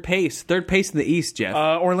the East, Jeff.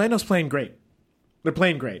 Orlando's playing great. They're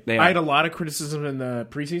playing great. They are. I had a lot of criticism in the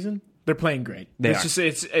preseason. They're playing great.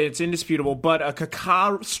 It's indisputable. But a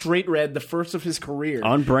Kaká straight red, the first of his career.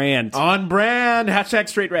 On brand. Hashtag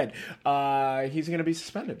straight red. He's going to be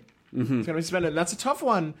suspended. Mm-hmm. He's going to be suspended. And that's a tough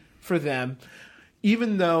one for them.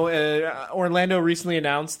 Even though Orlando recently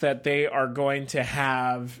announced that they are going to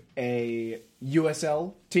have a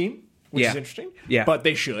USL team, which is interesting. Yeah. But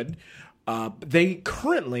they should. They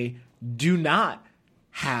currently do not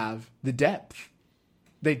have the depth.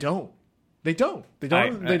 They don't. They don't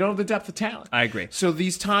have the depth of talent. I agree. So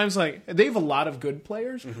these times, they have a lot of good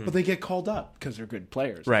players, but they get called up because they're good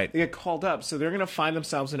players. Right. They get called up, so they're going to find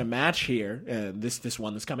themselves in a match here. This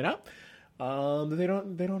one that's coming up. They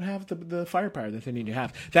don't have the firepower that they need to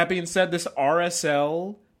have. That being said, this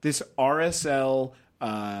RSL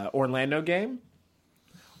Orlando game,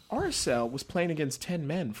 RSL was playing against 10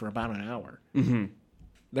 men for about an hour. Mm-hmm.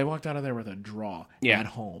 They walked out of there with a draw at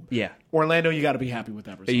home. Yeah. Orlando, you got to be happy with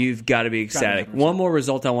that result. You've got to be ecstatic. One more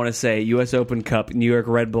result I want to say: U.S. Open Cup, New York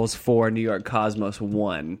Red Bulls 4, New York Cosmos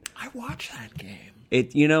 1. I watched that game.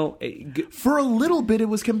 For a little bit, it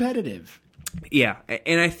was competitive. Yeah,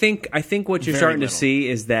 and I think what you're starting to see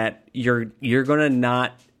is that you're going to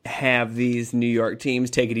not have these New York teams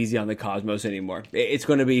take it easy on the Cosmos anymore. It's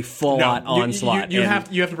going to be full-on onslaught. You have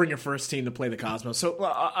to bring your first team to play the Cosmos. So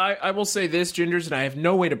I will say this, Gingers, and I have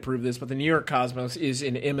no way to prove this, but the New York Cosmos is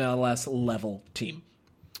an MLS level team.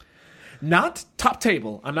 Not top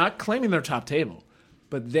table. I'm not claiming they're top table,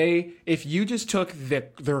 but if you just took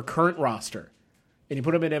their current roster and you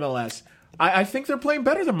put them in MLS. I think they're playing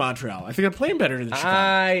better than Montreal. I think they're playing better than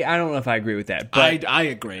Chicago. I don't know if I agree with that. But I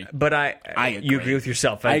agree. But I agree. You agree with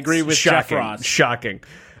yourself. I agree with Jeff Ross. Shocking.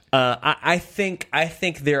 I think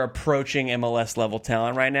they're approaching MLS level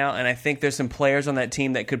talent right now, and I think there's some players on that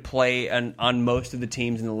team that could play on most of the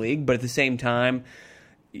teams in the league. But at the same time,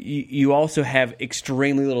 you also have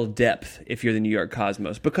extremely little depth if you're the New York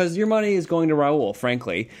Cosmos because your money is going to Raul,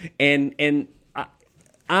 frankly. And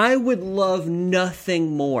I would love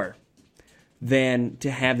nothing more than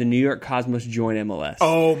to have the New York Cosmos join MLS.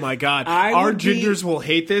 Oh my God! Our gingers will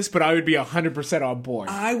hate this, but I would be 100% on board.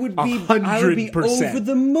 I would be over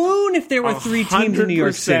the moon if there were 3 teams in New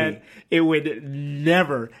York City. It would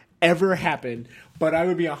never ever happen. But I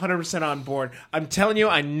would be 100% on board. I'm telling you,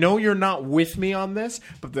 I know you're not with me on this,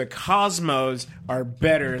 but the Cosmos are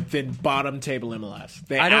better than bottom table MLS.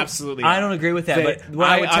 They absolutely are. I don't agree with that. But what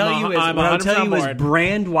I would tell you is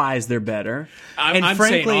brand-wise, they're better. I'm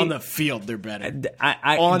saying on the field, they're better.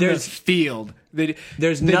 On the field.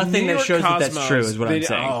 There's nothing that shows that that's true, is what I'm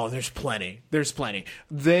saying. Oh, there's plenty. There's plenty.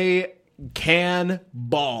 They can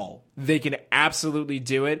ball. They can absolutely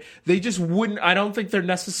do it. They just wouldn't. I don't think they're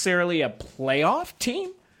necessarily a playoff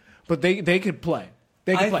team, but they could play.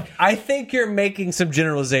 They could play. I think you're making some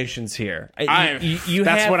generalizations here.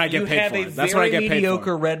 That's what I get paid for. That's what I get paid for.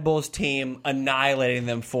 Mediocre Red Bulls team annihilating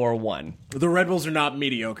them 4-1. The Red Bulls are not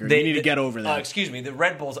mediocre. You need to get over that. Excuse me. The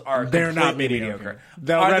Red Bulls are They're not mediocre.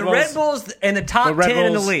 Are the Red Bulls in the top 10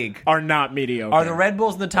 in the league? Are not mediocre. Are the Red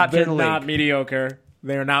Bulls in the top 10 in the league? They're not mediocre.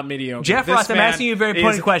 They are not mediocre. Jeff Ross, I'm asking you a very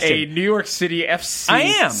pointed question. A New York City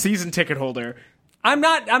FC season ticket holder. I'm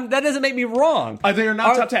not. That doesn't make me wrong. They are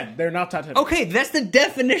not top 10. They're not top 10. Okay, that's the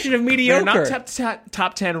definition of mediocre. They're not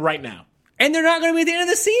top 10 right now. And they're not going to be at the end of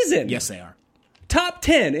the season. Yes, they are. Top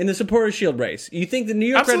 10 in the Supporters' Shield race. You think the New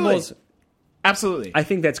York Red Bulls... Absolutely. I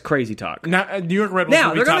think that's crazy talk. New York Red Bulls.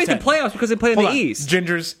 Now they're going to make the playoffs because they play in the East.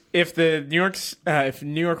 Gingers, if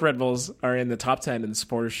New York Red Bulls are in the top 10 in the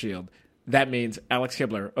Supporters' Shield, that means Alex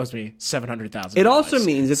Kibler owes me $700,000. It also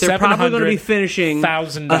means that they're probably going to be finishing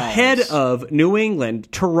ahead of New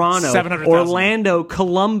England, Toronto, Orlando,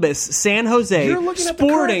 Columbus, San Jose,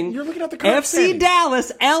 Sporting, FC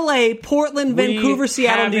Dallas, LA, Portland, Vancouver,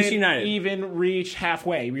 Seattle, and DC United. Even reached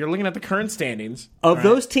halfway. You're looking at the current standings of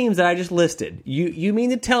those teams that I just listed. You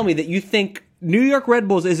mean to tell me that you think New York Red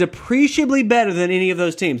Bulls is appreciably better than any of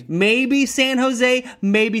those teams? Maybe San Jose,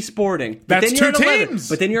 maybe Sporting. That's 2 teams.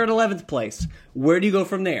 But then you're at 11th place. Where do you go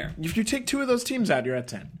from there? If you take 2 of those teams out, you're at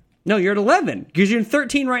 10. No, you're at 11 because you're in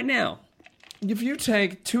 13 right now. If you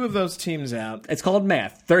take 2 of those teams out... It's called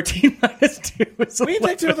math. 13 minus 2 is 11. When you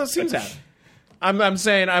take 2 of those teams out, I'm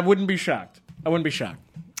saying I wouldn't be shocked. I'm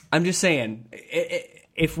just saying,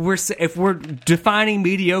 if we're defining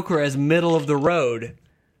mediocre as middle of the road...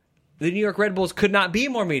 The New York Red Bulls could not be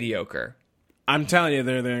more mediocre. I'm telling you,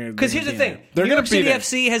 they're because here's the thing: New York City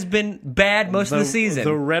FC has been bad most of the season.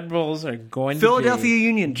 The Red Bulls are going. Philadelphia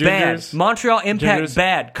Union bad, Montreal Impact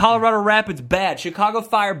bad, Colorado Rapids bad, Chicago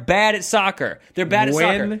Fire bad at soccer. They're bad at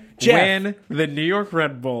soccer. When the New York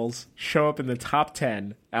Red Bulls show up in the top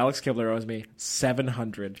 10, Alex Kibler owes me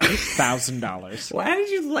 $700,000. Why did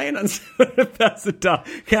you land on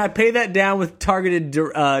 $700,000? Can I pay that down with targeted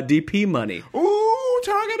DP money? Ooh,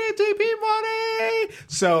 targeted DP money.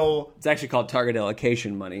 So it's actually called target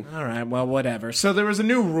allocation money. All right, well, whatever. So there was a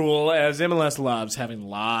new rule, as MLS loves having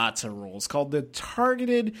lots of rules, called the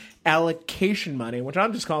targeted allocation money, which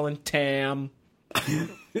I'm just calling TAM. I'm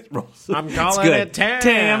calling it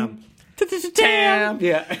TAM. TAM.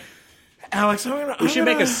 Yeah. Alex, we should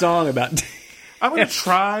make a song about I'm going to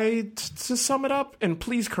try to sum it up, and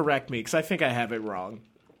please correct me, because I think I have it wrong.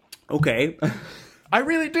 Okay. I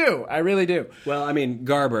really do. Well, I mean,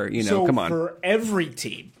 Garber, come on. For every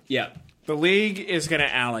team, the league is going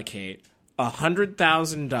to allocate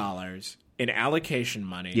 $100,000 in allocation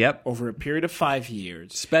money over a period of 5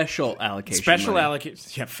 years. Special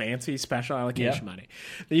allocation fancy special allocation money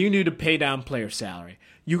that you can do to pay down player salary.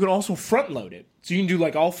 You can also front load it. So you can do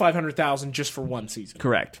like all $500,000 just for one season.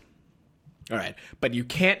 Correct. All right. But you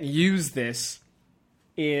can't use this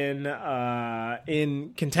in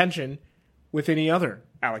contention with any other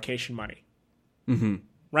allocation money. Mm-hmm.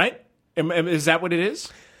 Right? Is that what it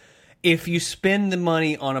is? If you spend the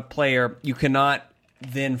money on a player, you cannot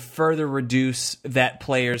then further reduce that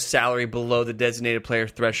player's salary below the designated player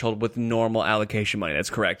threshold with normal allocation money. That's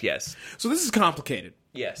correct, yes. So this is complicated.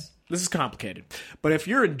 Yes. This is complicated. But if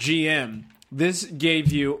you're a GM, this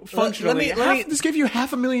gave you functionally this gave you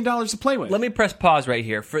 $500,000 to play with. Let me press pause right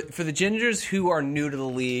here. For the gingers who are new to the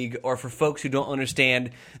league, or for folks who don't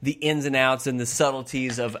understand the ins and outs and the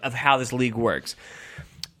subtleties of how this league works.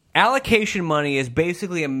 Allocation money is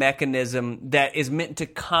basically a mechanism that is meant to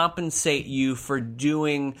compensate you for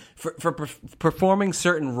performing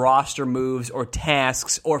certain roster moves or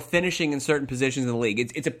tasks or finishing in certain positions in the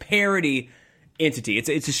league. It's a parity entity. It's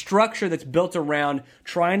a structure that's built around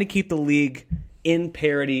trying to keep the league in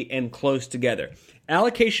parity and close together.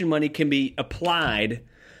 Allocation money can be applied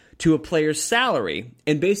to a player's salary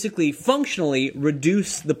and basically functionally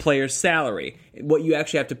reduce the player's salary, what you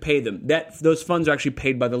actually have to pay them. Those funds are actually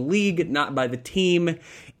paid by the league, not by the team.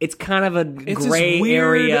 It's kind of a gray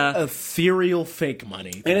area, ethereal fake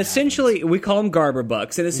money. And essentially, we call them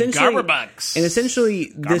GarberBucks. And essentially, GarberBucks. And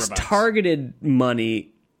essentially, this targeted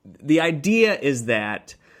money, the idea is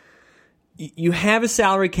that you have a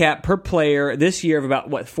salary cap per player this year of about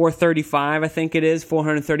 $435,000, I think it is,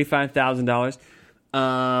 $435,000.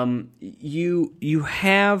 You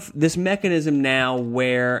have this mechanism now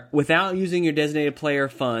where, without using your designated player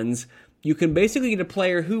funds, you can basically get a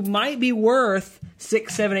player who might be worth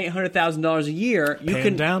 $600,000, $700,000, $800,000 a year. You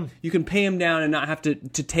can pay him down and not have to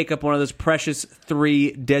take up one of those precious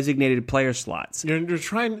 3 designated player slots. You're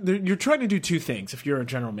trying to do 2 things if you're a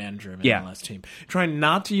general manager of an MLS team. Trying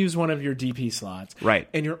not to use one of your DP slots. Right.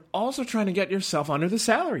 And you're also trying to get yourself under the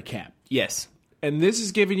salary cap. Yes. And this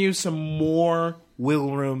is giving you some more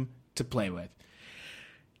wiggle room to play with.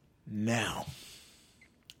 Now,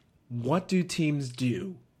 what do teams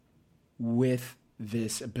do with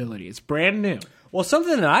this ability? It's brand new. Well,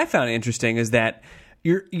 something that I found interesting is that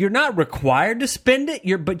you're not required to spend it,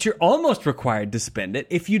 but you're almost required to spend it.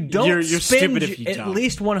 If you don't you're spend stupid if you at don't.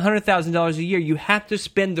 least $100,000 a year, you have to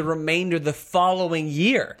spend the remainder the following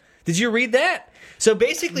year. Did you read that? So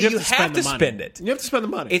basically, you have to spend it. You have to spend the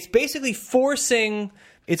money. It's basically forcing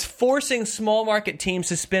small market teams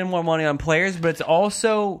to spend more money on players, but it's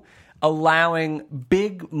also allowing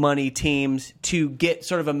big money teams to get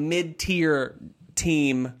sort of a mid-tier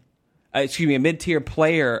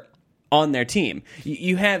player on their team.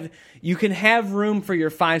 You can have room for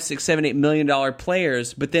your $5, $6, $7, $8 million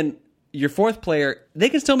players, but then your fourth player, they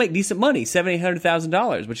can still make decent money,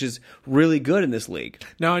 $700,000-$800,000, which is really good in this league.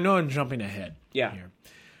 Now, I know I'm jumping ahead. Yeah. Here.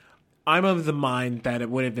 I'm of the mind that it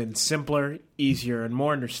would have been simpler, easier, and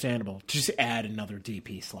more understandable to just add another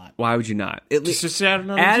DP slot. Why would you not? Just add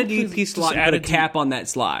another a DP slot and put a cap on that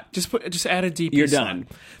slot. Just add a DP You're slot. done.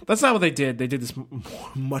 That's not what they did. They did this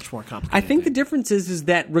much more complicated. I think the difference is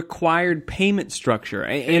that required payment structure.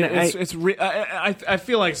 I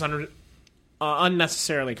feel like it's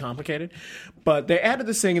unnecessarily complicated, but they added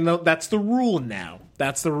this thing, and that's the rule now.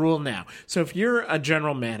 That's the rule now. So if you're a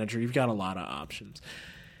general manager, you've got a lot of options.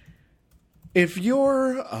 If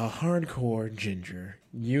you're a hardcore ginger,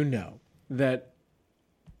 you know that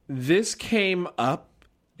this came up.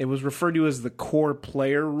 It was referred to as the core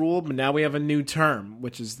player rule, but now we have a new term,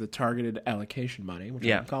 which is the targeted allocation money, which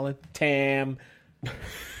I'm calling TAM.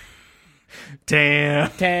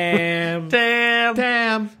 TAM.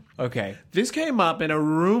 Okay. This came up in a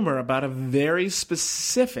rumor about a very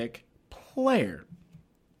specific player.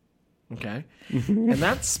 Okay? And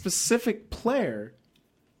that specific player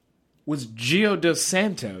was Gio dos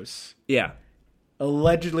Santos. Yeah.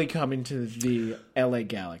 Allegedly coming to the LA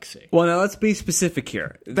Galaxy. Well, now let's be specific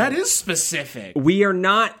here. That is specific. We are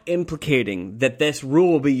not implicating that this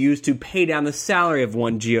rule will be used to pay down the salary of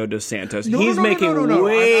one Gio dos Santos. He's making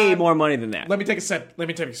way more money than that. Let me take a step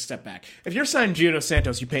back. If you're signing Gio dos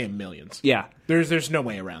Santos, you pay him millions. Yeah. There's no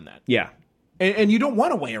way around that. Yeah. And you don't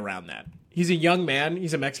want a way around that. He's a young man.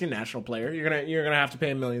 He's a Mexican national player. You're gonna have to pay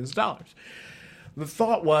him millions of dollars. The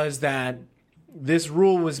thought was that this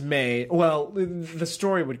rule was made. Well, the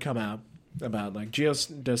story would come out about like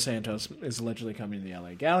Gio dos Santos is allegedly coming to the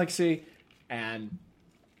LA Galaxy, and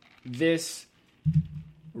this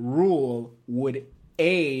rule would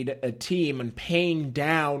aid a team in paying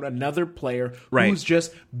down another player who's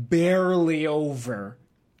just barely over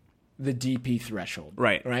the DP threshold.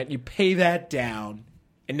 Right. You pay that down,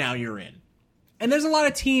 and now you're in. And there's a lot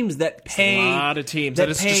of teams that pay. A lot of teams that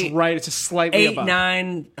is just right. It's just slightly above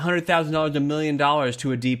 $800,000, $1 million to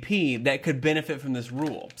a DP that could benefit from this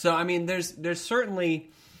rule. So I mean, there's certainly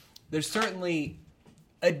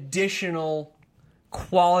additional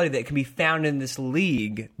quality that can be found in this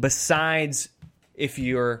league besides if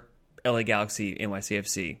you're LA Galaxy,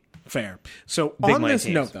 NYCFC. Fair. So on this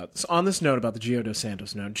note about the Gio dos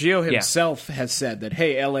Santos note, Gio himself has said that,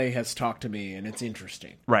 hey, LA has talked to me and it's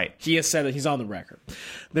interesting. Right. He has said that he's on the record.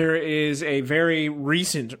 There is a very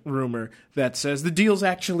recent rumor that says the deal's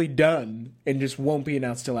actually done and just won't be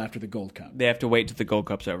announced till after the Gold Cup. They have to wait till the Gold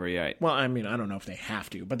Cup's over, yeah. Well, I mean, I don't know if they have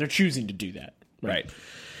to, but they're choosing to do that. Right.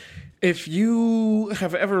 If you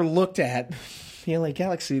have ever looked at the LA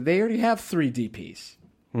Galaxy, they already have 3 DPs.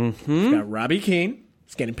 Mm-hmm. You've got Robbie Keane.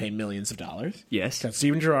 He's getting paid millions of dollars. Yes. Got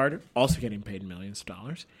Steven Gerrard, also getting paid millions of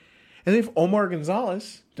dollars. And they have Omar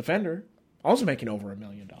Gonzalez, defender, Also making over $1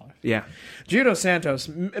 million. Yeah. Gio dos Santos,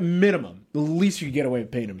 minimum. The least you could get away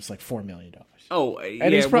with paying him is like $4 million. Oh,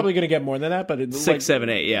 and he's probably going to get more than that, but it's 6, 7,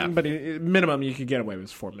 8, yeah. But minimum you could get away with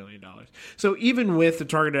is $4 million. So even with the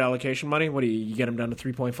targeted allocation money, what do you get him down to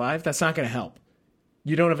 3.5? That's not going to help.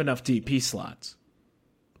 You don't have enough DP slots,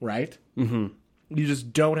 right? Mm-hmm. You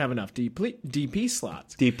just don't have enough DP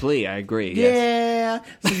slots. Deeply, I agree. Yeah. Yes.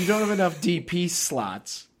 So you don't have enough DP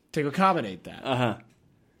slots to accommodate that. Uh-huh.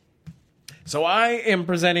 So I am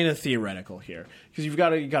presenting a theoretical here because you got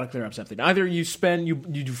to clear up something. Either you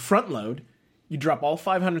do front load, you drop all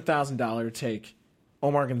 $500,000 to take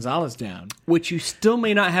Omar Gonzalez down, which you still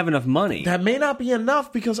may not have enough money. That may not be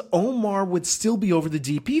enough because Omar would still be over the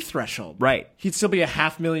DP threshold. Right. He'd still be a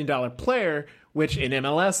 $500,000 player, which in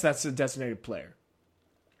MLS that's a designated player.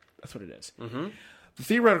 That's what it is. Mm-hmm. The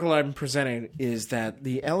theoretical I'm presenting is that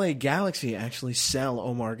the LA Galaxy actually sell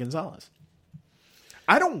Omar Gonzalez.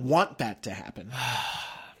 I don't want that to happen.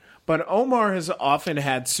 But Omar has often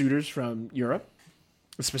had suitors from Europe,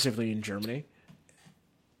 specifically in Germany.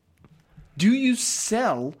 Do you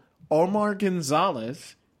sell Omar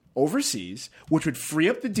Gonzalez overseas, which would free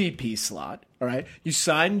up the DP slot? All right, you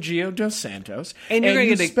sign Gio dos Santos, and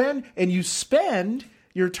you spend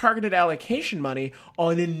your targeted allocation money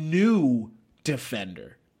on a new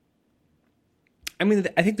defender. I mean,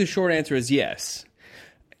 I think the short answer is yes.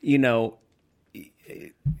 You know,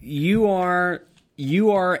 you are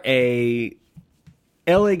a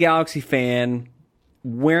LA Galaxy fan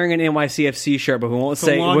wearing an NYCFC shirt, but we won't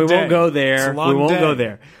go there. We won't go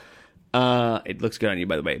there. It looks good on you,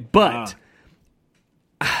 by the way. But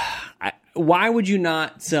why would you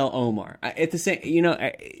not sell Omar? At the same,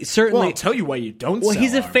 certainly. Well, I'll tell you why you don't. Well, sell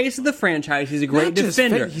he's a Omar. face of the franchise. He's a great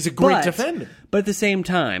defender. He's a great defender. But at the same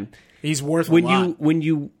time, he's worth a lot. When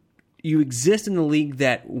you exist in the league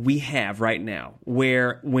that we have right now,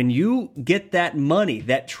 where when you get that money,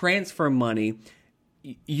 that transfer money,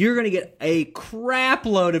 you're going to get a crap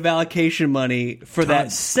load of allocation money for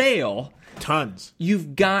that sale. Tons.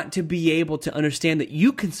 You've got to be able to understand that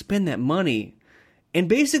you can spend that money and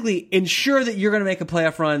basically ensure that you're going to make a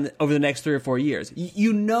playoff run over the next 3 or 4 years.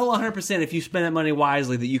 You know 100% if you spend that money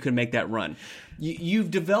wisely that you can make that run. You've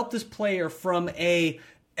developed this player from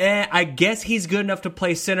I guess he's good enough to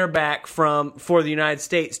play center back for the United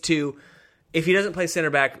States to, if he doesn't play center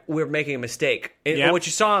back, we're making a mistake. Yep. What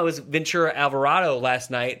you saw was Ventura Alvarado last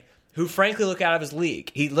night, who frankly looked out of his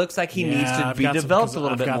league. He looks like he needs to be developed a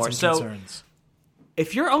little bit more. So concerns.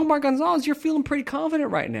 If you're Omar Gonzalez, you're feeling pretty confident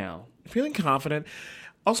right now. Feeling confident.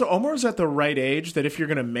 Also, Omar's at the right age that if you're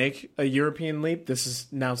going to make a European leap,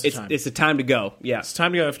 now's the time. It's the time to go. Yeah. It's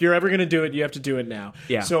time to go. If you're ever going to do it, you have to do it now.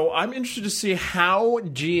 Yeah. So I'm interested to see how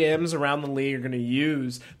GMs around the league are going to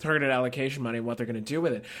use targeted allocation money and what they're going to do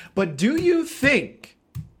with it. But do you think,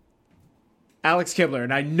 Alex Kibler,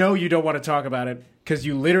 and I know you don't want to talk about it because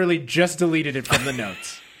you literally just deleted it from the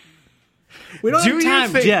notes. We don't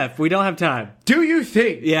have time, Jeff. We don't have time. Do you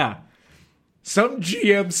think? Yeah. Some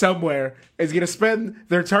GM somewhere is going to spend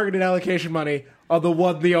their targeted allocation money on the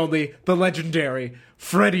one, the only, the legendary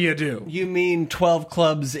Freddie Adu? You mean 12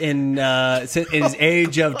 clubs in his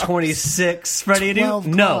age of 26, Freddie Adu?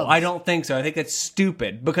 No, I don't think so. I think that's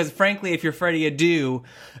stupid. Because frankly, if you're Freddie Adu,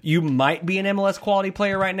 you might be an MLS quality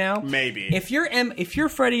player right now. Maybe. If you're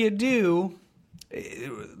Freddie Adu,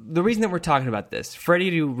 the reason that we're talking about this,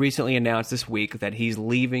 Freddie Adu recently announced this week that he's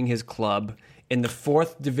leaving his club in the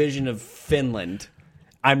 4th division of Finland.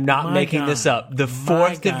 I'm not making this up. The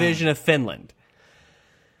 4th division of Finland.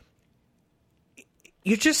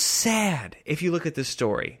 You're just sad if you look at this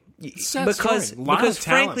story. Because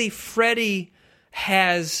frankly, Freddie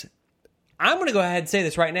has, I'm going to go ahead and say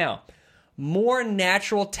this right now, more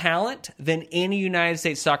natural talent than any United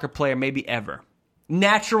States soccer player maybe ever.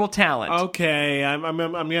 Natural talent. Okay, I'm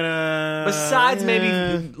gonna. Besides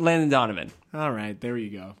maybe Landon Donovan. All right, there you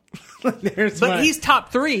go. He's top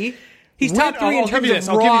 3. He's top 3 in terms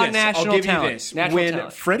of raw national talent. When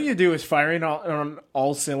Freddie Adu is firing on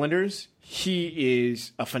all cylinders, he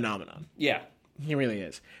is a phenomenon. Yeah, he really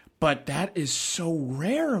is. But that is so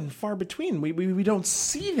rare and far between. We don't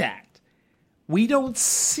see that. We don't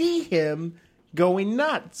see him going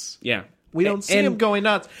nuts. Yeah, we don't see him going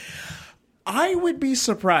nuts. I would be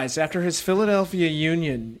surprised after his Philadelphia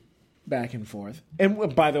Union back and forth.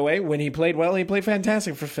 And by the way, when he played well, he played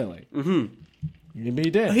fantastic for Philly. Mm-hmm. He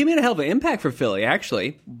did. He made a hell of an impact for Philly,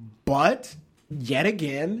 actually. But, yet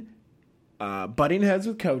again, butting heads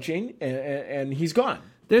with coaching, and he's gone.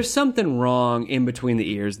 There's something wrong in between the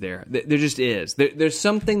ears there. There just is. There's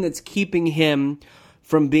something that's keeping him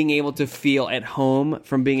from being able to feel at home,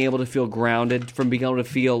 from being able to feel grounded, from being able to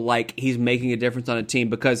feel like he's making a difference on a team.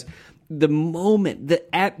 Because the moment,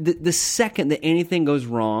 the second that anything goes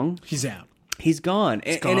wrong, he's out. He's gone.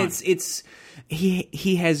 And it's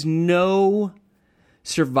he has no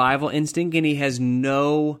survival instinct, and he has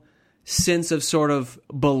no sense of sort of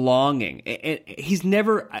belonging. And he's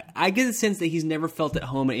never, I get the sense that he's never felt at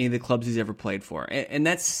home at any of the clubs he's ever played for. And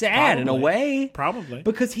that's sad in a way. Probably.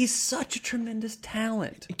 Because he's such a tremendous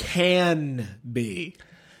talent. Can be.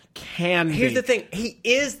 Here's the thing. He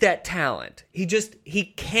is that talent.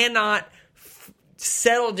 He cannot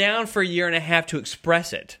settle down for a year and a half to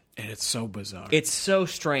express it. And it's so bizarre. It's so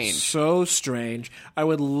strange. So strange. I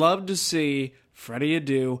would love to see Freddie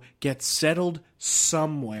Adu get settled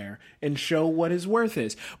somewhere and show what his worth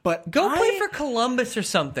is. But go play for Columbus or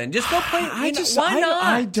something. Just go play. Why not?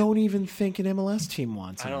 I don't even think an MLS team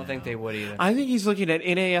wants him. I don't think they would either. I think he's looking at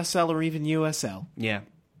NASL or even USL. Yeah.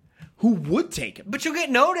 Who would take him? But you'll get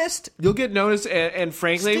noticed. You'll get noticed, and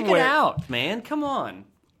frankly... Stick it out, man. Come on.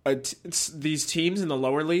 These teams in the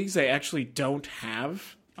lower leagues, they actually don't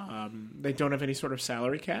have... they don't have any sort of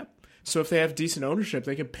salary cap. So if they have decent ownership,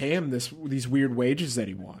 they can pay him these weird wages that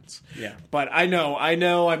he wants. Yeah. But I know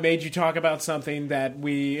I made you talk about something that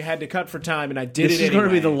we had to cut for time, and I did this it anyway. This is going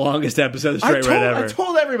to be the longest episode of Straight Red ever. I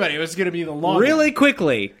told everybody it was going to be the longest. Really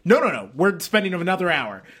quickly. No. We're spending another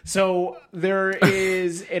hour. So there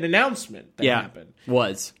is an announcement that happened.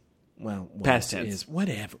 Was. Well, past tense. Is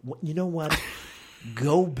whatever. You know what?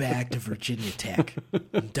 Go back to Virginia Tech.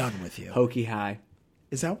 I'm done with you. Hokie High.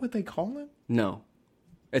 Is that what they call it? No.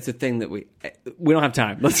 It's a thing that we don't have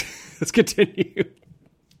time. Let's continue.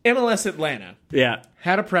 MLS Atlanta. Yeah.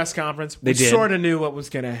 Had a press conference. They did. Sort of knew what was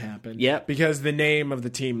going to happen. Yep. Because the name of the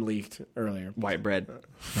team leaked earlier. White Bread.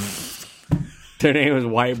 Their name was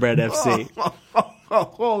White Bread FC.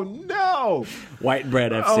 Oh, no. White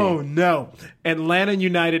Bread FC. Oh, no. Atlanta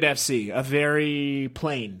United FC. A very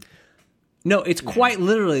plain. No, it's quite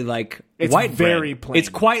literally like it's white very bread. plain. It's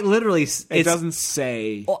quite literally. It doesn't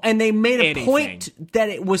say. And they made a anything. point that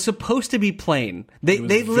it was supposed to be plain. They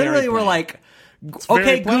literally were like, It's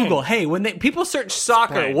okay, plain. Google. Hey, when people search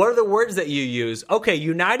soccer, what are the words that you use? Okay,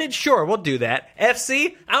 United. Sure, we'll do that.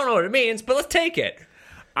 FC. I don't know what it means, but let's take it.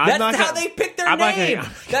 That's how they picked their name.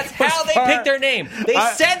 That's how they picked their name. They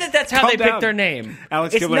said that's how they picked their name.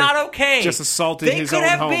 Alex it's Gibler not okay. just assaulted his own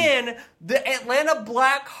home. They could have been the Atlanta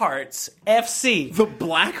Blackhearts FC. The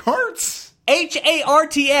Blackhearts?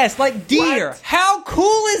 HARTS, like deer. What? How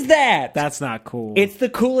cool is that? That's not cool. It's the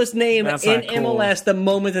coolest name in MLS the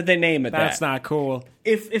moment that they name it. That's not cool.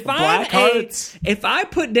 If I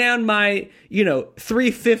put down my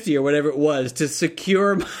 $350 or whatever it was to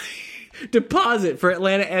secure my deposit for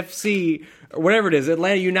Atlanta FC or whatever it is,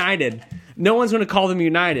 Atlanta United. No one's going to call them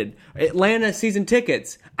United. Atlanta season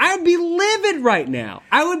tickets. I would be livid right now.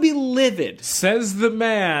 I would be livid. Says the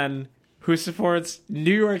man who supports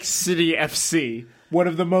New York City FC, one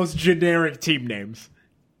of the most generic team names.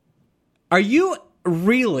 Are you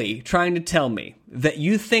really trying to tell me that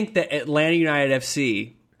you think that Atlanta United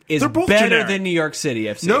FC is better than New York City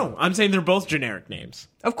FC? No, I'm saying they're both generic names.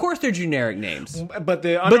 Of course they're generic names. But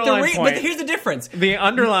the underlying point... But here's the difference. The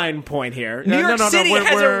underlying point here... New York City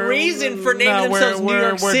has a reason for naming themselves New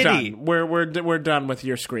York City. We're done with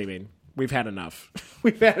your screaming. We've had enough.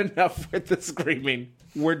 We've had enough with the screaming.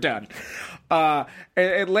 We're done.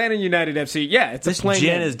 Atlanta United FC, it's a plain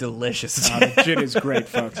gin name. is delicious. The gin is great,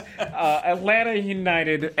 folks. Atlanta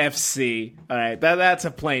United FC, all right, that's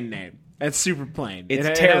a plain name. It's super plain.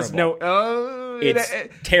 It's terrible. It's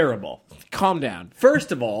terrible. Calm down.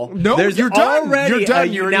 First of all, you're done. Already you're done.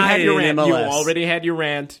 A you already had your rant. MLS. You already had your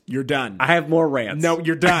rant. You're done. I have more rants. No,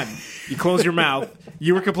 you're done. You close your mouth.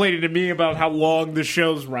 You were complaining to me about how long the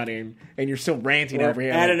show's running, and you're still ranting over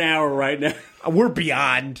here. At an hour right now. We're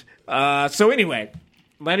beyond. So anyway,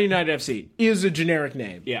 Atlanta United FC is a generic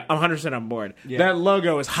name. Yeah. I'm 100% on board. Yeah. That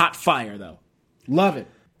logo is hot fire, though. Love it.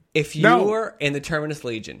 If you were in the Terminus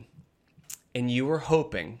Legion and you were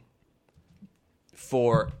hoping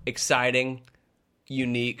for exciting,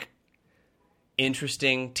 unique,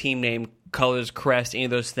 interesting team name, colors, crest, any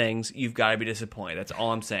of those things, you've got to be disappointed. That's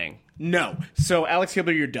all I'm saying. No. So, Alex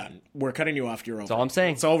Gibler, you're done. We're cutting you off. You're over. That's all I'm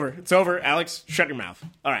saying. It's over. It's over. Alex, shut your mouth.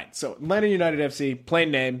 All right. So, Atlanta United FC,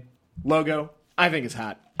 plain name, logo, I think it's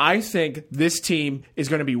hot. I think this team is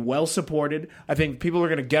going to be well supported. I think people are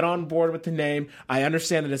going to get on board with the name. I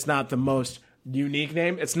understand that it's not the most unique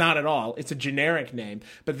name. It's not at all. It's a generic name.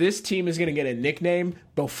 But this team is going to get a nickname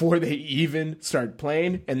before they even start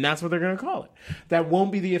playing, and that's what they're going to call it. That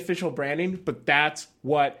won't be the official branding, but that's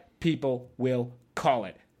what people will call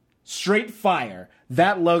it. Straight fire.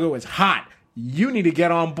 That logo is hot. You need to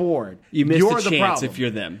get on board. You missed You're a the chance problem. if you're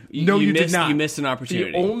them. You missed, did not. You missed an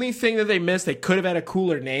opportunity. The only thing that they missed, they could have had a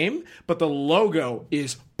cooler name, but the logo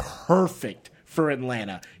is perfect for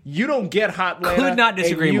Atlanta. You don't get hot Atlanta. Could not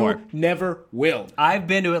disagree and you more. Never will. I've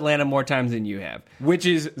been to Atlanta more times than you have. Which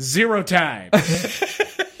is 0 times.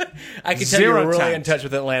 I can tell you're really in touch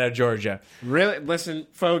with Atlanta, Georgia. Really? Listen,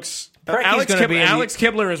 folks. Alex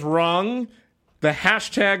Kibler is wrong. The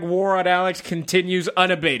hashtag war on Alex continues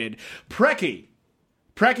unabated. Preki,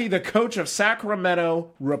 the coach of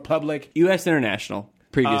Sacramento Republic. U.S. International.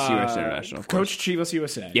 Previous U.S. International, of course. Coach Chivas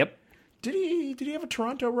USA. Yep. Did he have a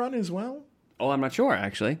Toronto run as well? Oh, I'm not sure,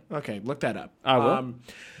 actually. Okay, look that up. I will.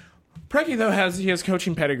 Preki, though, he has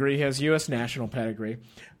coaching pedigree. He has U.S. national pedigree.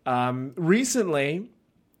 Recently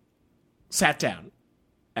sat down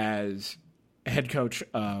as head coach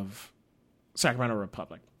of Sacramento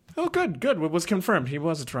Republic. Oh, good. It was confirmed. He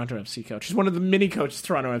was a Toronto FC coach. He's one of the many coaches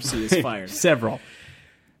Toronto FC has fired. Several.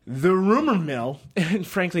 The rumor mill, and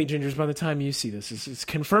frankly, Gingers, by the time you see this, is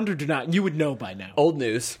confirmed or not, you would know by now. Old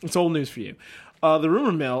news. It's old news for you. The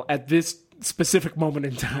rumor mill at this specific moment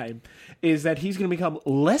in time is that he's going to become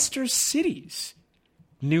Leicester City's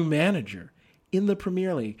new manager in the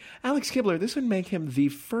Premier League. Alex Kibler, this would make him the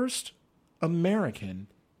first American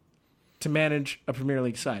to manage a Premier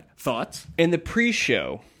League side. Thoughts? In the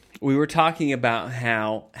pre-show, we were talking about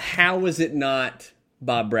how is it not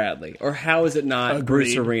Bob Bradley or how is it not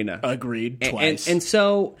Bruce Arena? Agreed. Twice. And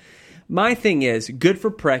so my thing is, good for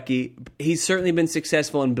Preki. He's certainly been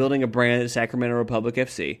successful in building a brand at Sacramento Republic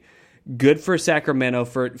FC. Good for Sacramento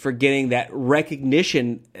for getting that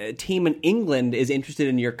recognition. A team in England is interested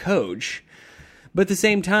in your coach. But at the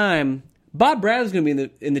same time, Bob Bradley's going to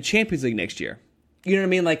be in the Champions League next year. You know what I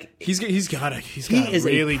mean? Like he got a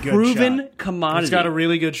really good proven commodity. He's got a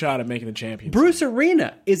really good shot at making the Champions League. Bruce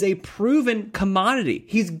Arena is a proven commodity.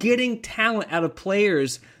 He's getting talent out of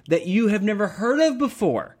players that you have never heard of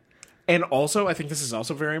before. And also, I think this is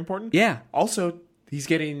also very important. Yeah. Also, he's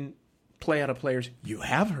getting play out of players you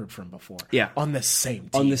have heard from before. Yeah. On the same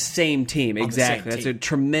team. On the same team, exactly. That's a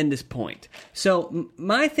tremendous point. So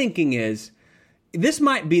my thinking is, this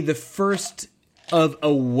might be the first of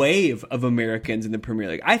a wave of Americans in the Premier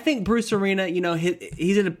League. I think Bruce Arena,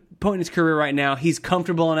 he's at a point in his career right now. He's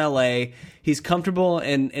comfortable in LA. He's comfortable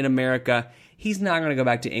in America. He's not going to go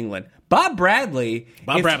back to England. Bob Bradley's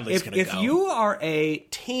going to go. If you are a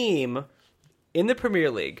team in the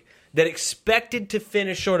Premier League that expected to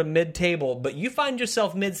finish sort of mid-table, but you find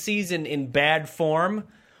yourself mid-season in bad form,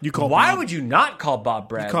 why would you not call Bob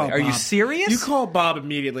Bradley? Are you serious? You call Bob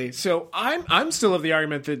immediately. So I'm still of the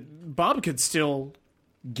argument that Bob could still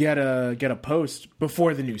get a post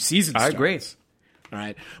before the new season starts. I agree. All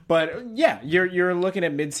right. But yeah, you're looking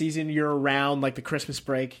at mid-season, you're around like the Christmas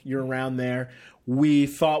break, you're around there. We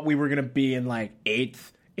thought we were going to be in like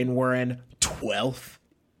 8th and we're in 12th.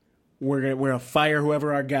 We're going to fire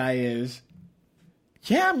whoever our guy is.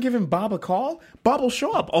 Yeah, I'm giving Bob a call. Bob will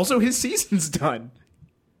show up. Also, his season's done.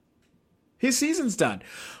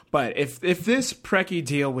 But if this Preki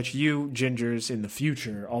deal, which you Gingers in the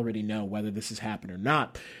future already know whether this has happened or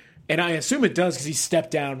not, and I assume it does because he stepped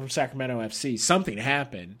down from Sacramento FC, something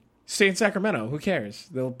happened. Stay in Sacramento. Who cares?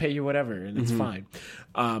 They'll pay you whatever, and it's fine.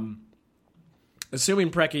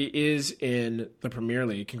 Assuming Preki is in the Premier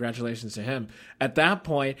League, congratulations to him. At that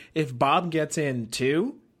point, if Bob gets in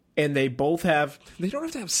too, and they don't have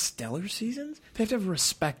to have stellar seasons, they have to have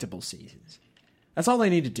respectable seasons. That's all they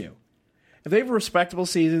need to do. If they have respectable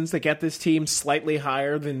seasons that get this team slightly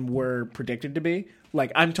higher than we're predicted to be,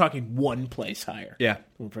 like I'm talking one place higher than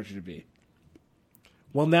we're predicted to be.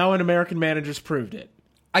 Well, now an American manager's proved it.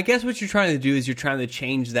 I guess what you're trying to do is you're trying to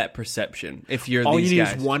change that perception. If you're all these you need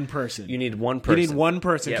guys. is one person. You need one person. You need one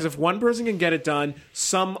person because if one person can get it done,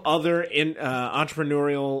 some other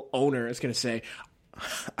entrepreneurial owner is going to say,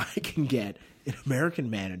 "I can get an American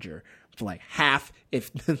manager for like half, if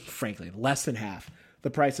frankly less than half, the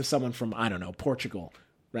price of someone from I don't know Portugal,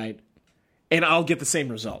 right? And I'll get the same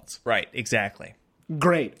results." Right. Exactly.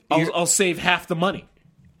 Great. I'll save half the money.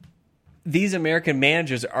 These American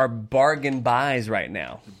managers are bargain buys right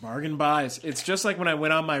now. Bargain buys. It's just like when I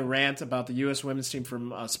went on my rant about the U.S. women's team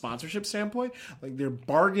from a sponsorship standpoint. Like they're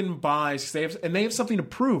bargain buys. They have something to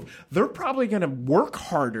prove. They're probably going to work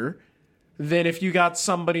harder than if you got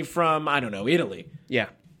somebody from, I don't know, Italy. Yeah.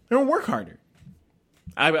 They're going to work harder.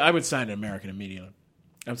 I would sign an American immediately.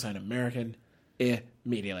 I would sign an American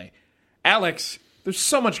immediately. Alex, there's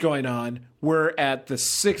so much going on. We're at the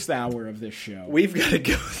 6th hour of this show. We've got to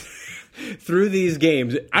go through these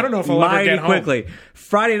games. I don't know if I'll ever get home. Quickly.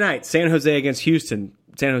 Friday night, San Jose against Houston.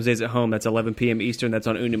 San Jose's at home. That's 11 p.m. Eastern. That's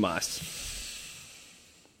on Unimas.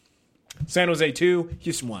 San Jose 2,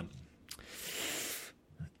 Houston 1.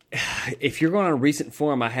 If you're going on recent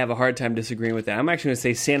form, I have a hard time disagreeing with that. I'm actually going to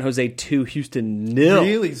say San Jose 2, Houston 0.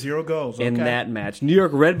 Really? 0 goals. Okay. In that match. New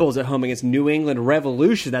York Red Bulls at home against New England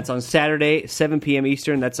Revolution. That's on Saturday, 7 p.m.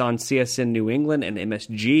 Eastern. That's on CSN New England and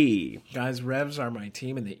MSG. Guys, Revs are my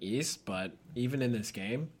team in the East, but even in this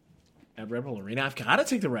game at Red Bull Arena, I've got to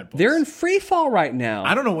take the Red Bulls. They're in free fall right now.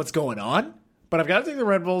 I don't know what's going on, but I've got to take the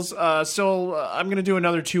Red Bulls. So I'm going to do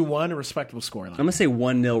another 2-1, a respectable scoreline. I'm going to say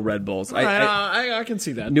 1-0 Red Bulls. I can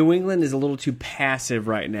see that. New England is a little too passive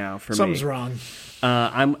right now for Something's me. wrong.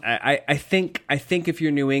 I think if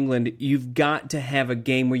you're New England, you've got to have a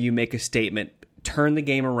game where you make a statement, turn the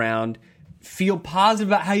game around, feel positive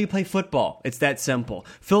about how you play football. It's that simple.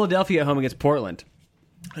 Philadelphia at home against Portland.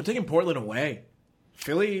 I'm taking Portland away.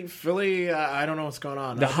 Philly. I don't know what's going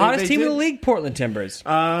on. The hottest team in the league, Portland Timbers.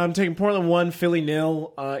 I'm taking Portland 1, Philly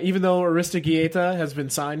 0. Even though Aristeguieta has been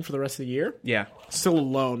signed for the rest of the year, Yeah. still a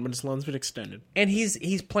loan, but his loan's been extended. And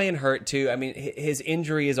he's playing hurt, too. I mean, his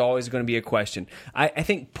injury is always going to be a question. I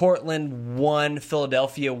think Portland won,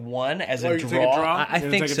 Philadelphia won as a you draw. take a draw? I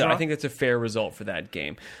think so. Draw? I think that's a fair result for that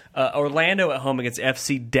game. Orlando at home against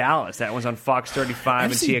FC Dallas. That one's on Fox 35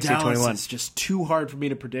 and FC TXA Dallas 21. is just too hard for me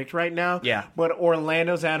to predict right now. Yeah. But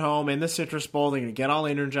Orlando's at home in the Citrus Bowl. They're going to get all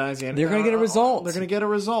energized. They're going to get a result. They're going to get a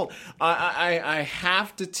result. I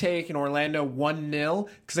have to take an Orlando 1-0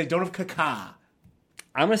 because they don't have Kaká.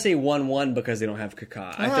 I'm going to say 1-1 because they don't have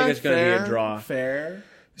Kaká. I think it's going to be a draw. Fair.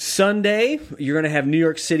 Sunday, you're going to have New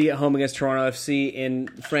York City at home against Toronto FC in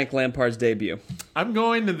Frank Lampard's debut. I'm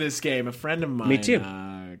going to this game. A friend of mine Me too.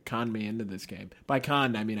 conned me into this game. By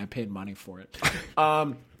conned, I mean I paid money for it.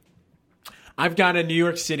 I've got a New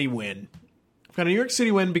York City win. I've got a New York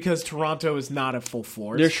City win because Toronto is not at full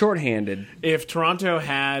force. They're shorthanded. If Toronto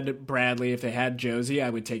had Bradley, if they had Josie, I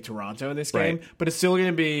would take Toronto in this game. Right. But it's still going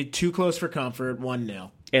to be too close for comfort,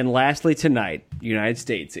 1-0. And lastly tonight, United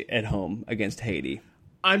States at home against Haiti.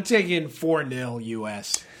 I'm taking 4-0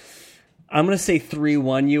 U.S. I'm going to say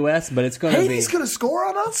 3-1 U.S., but it's going to be... Haiti's going to score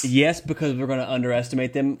on us? Yes, because we're going to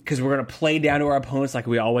underestimate them, because we're going to play down to our opponents like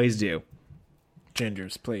we always do.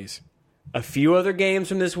 Gingers, please. A few other games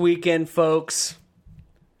from this weekend, folks.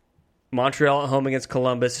 Montreal at home against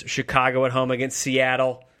Columbus. Chicago at home against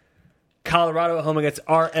Seattle. Colorado at home against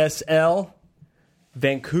RSL.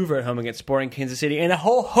 Vancouver at home against Sporting Kansas City. And a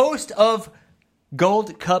whole host of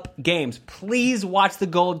Gold Cup games. Please watch the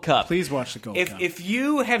Gold Cup. Please watch the Gold Cup. If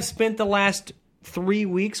you have spent the last 3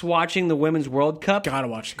 weeks watching the Women's World Cup, Gotta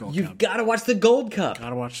watch the Gold Cup. you've got to watch the Gold Cup.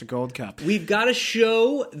 Gotta watch the Gold Cup. We've got to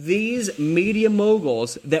show these media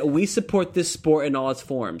moguls that we support this sport in all its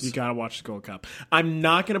forms. You gotta watch the Gold Cup. I'm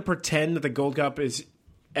not gonna pretend that the Gold Cup is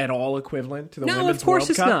at all equivalent to the No, Women's of course World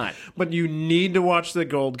it's Cup. not. But you need to watch the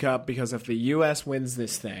Gold Cup because if the U.S. wins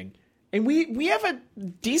this thing, and we have a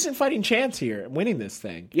decent fighting chance here at winning this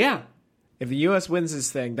thing. Yeah. If the U.S. wins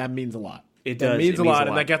this thing, that means a lot. It That does. means It a means lot, a and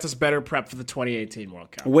lot. that gets us better prep for the 2018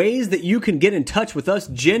 World Cup. Ways that you can get in touch with us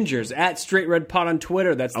gingers at Straight Red Pod on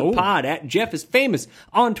Twitter. That's the pod. At Jeff is Famous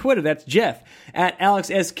on Twitter. That's Jeff. At Alex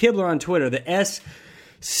S. Kibler on Twitter. The S,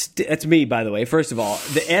 that's me, by the way, first of all.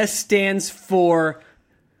 The S stands for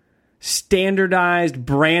standardized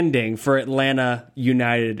branding for Atlanta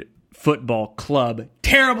United Football Club.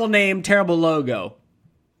 Terrible name, terrible logo.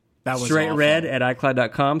 That was Straight awful. Red at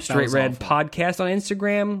iCloud.com. Straight was Red awful. Podcast on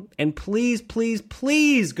Instagram. And please, please,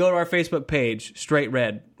 please go to our Facebook page, Straight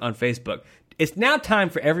Red on Facebook. It's now time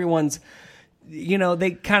for everyone's,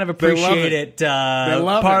 they kind of appreciate it.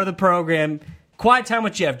 love part it. of the program. Quiet Time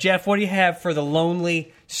with Jeff. Jeff, what do you have for the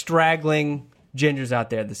lonely, straggling gingers out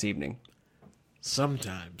there this evening?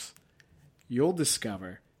 Sometimes you'll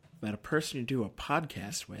discover that a person you do a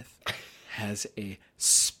podcast with has a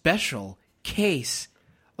special case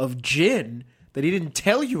of gin that he didn't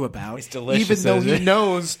tell you about. It's delicious, even though isn't he it?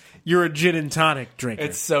 knows you're a gin and tonic drinker.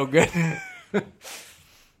 It's so good.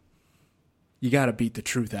 You got to beat the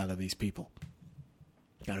truth out of these people.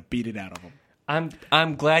 Got to beat it out of them.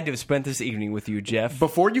 I'm glad to have spent this evening with you, Jeff.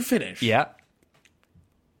 Before you finish, Yeah.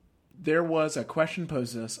 there was a question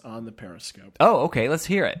posed to us on the Periscope Oh, okay. Let's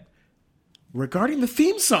hear it. regarding the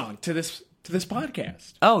theme song to this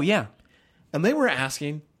podcast. Oh, yeah. And they were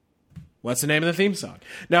asking, what's the name of the theme song?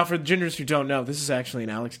 Now, for the gingers who don't know, this is actually an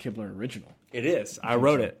Alex Kibler original. It is. I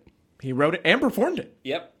wrote it. He wrote it and performed it.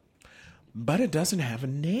 Yep. But it doesn't have a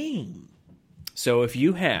name. So if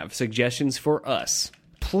you have suggestions for us,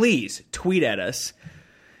 please tweet at us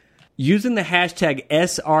using the hashtag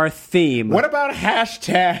SRTheme. What about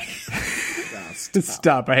hashtag?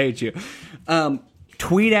 Stop. I hate you.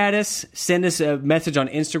 Tweet at us. Send us a message on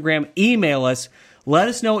Instagram. Email us. Let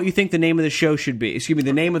us know what you think the name of the show should be. Excuse me,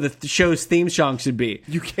 the name of the show's theme song should be.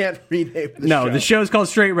 You can't rename the show. No, the show's called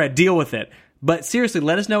Straight Red. Deal with it. But seriously,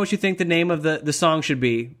 let us know what you think the name of the song should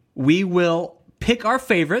be. We will pick our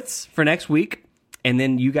favorites for next week, and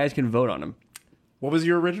then you guys can vote on them. What was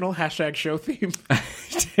your original hashtag show theme?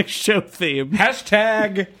 Show theme.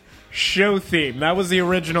 Hashtag show theme. That was the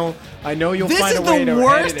original. I know you'll find a way to This is the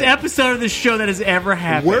worst episode of the show that has ever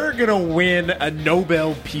happened. We're going to win a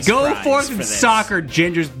Nobel Peace Go Prize forth for in this. soccer,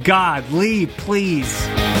 Gingers. God, lead, please.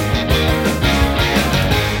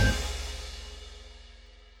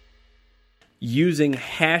 Using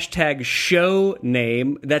hashtag show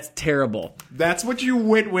name, that's terrible. That's what you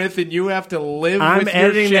went with, and you have to live I'm with your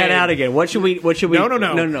editing shame. that out again. What should we?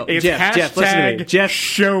 No. It's Jeff, listen to me. hashtag Jeff,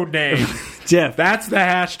 show name. Jeff. That's the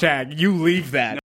hashtag. You leave that.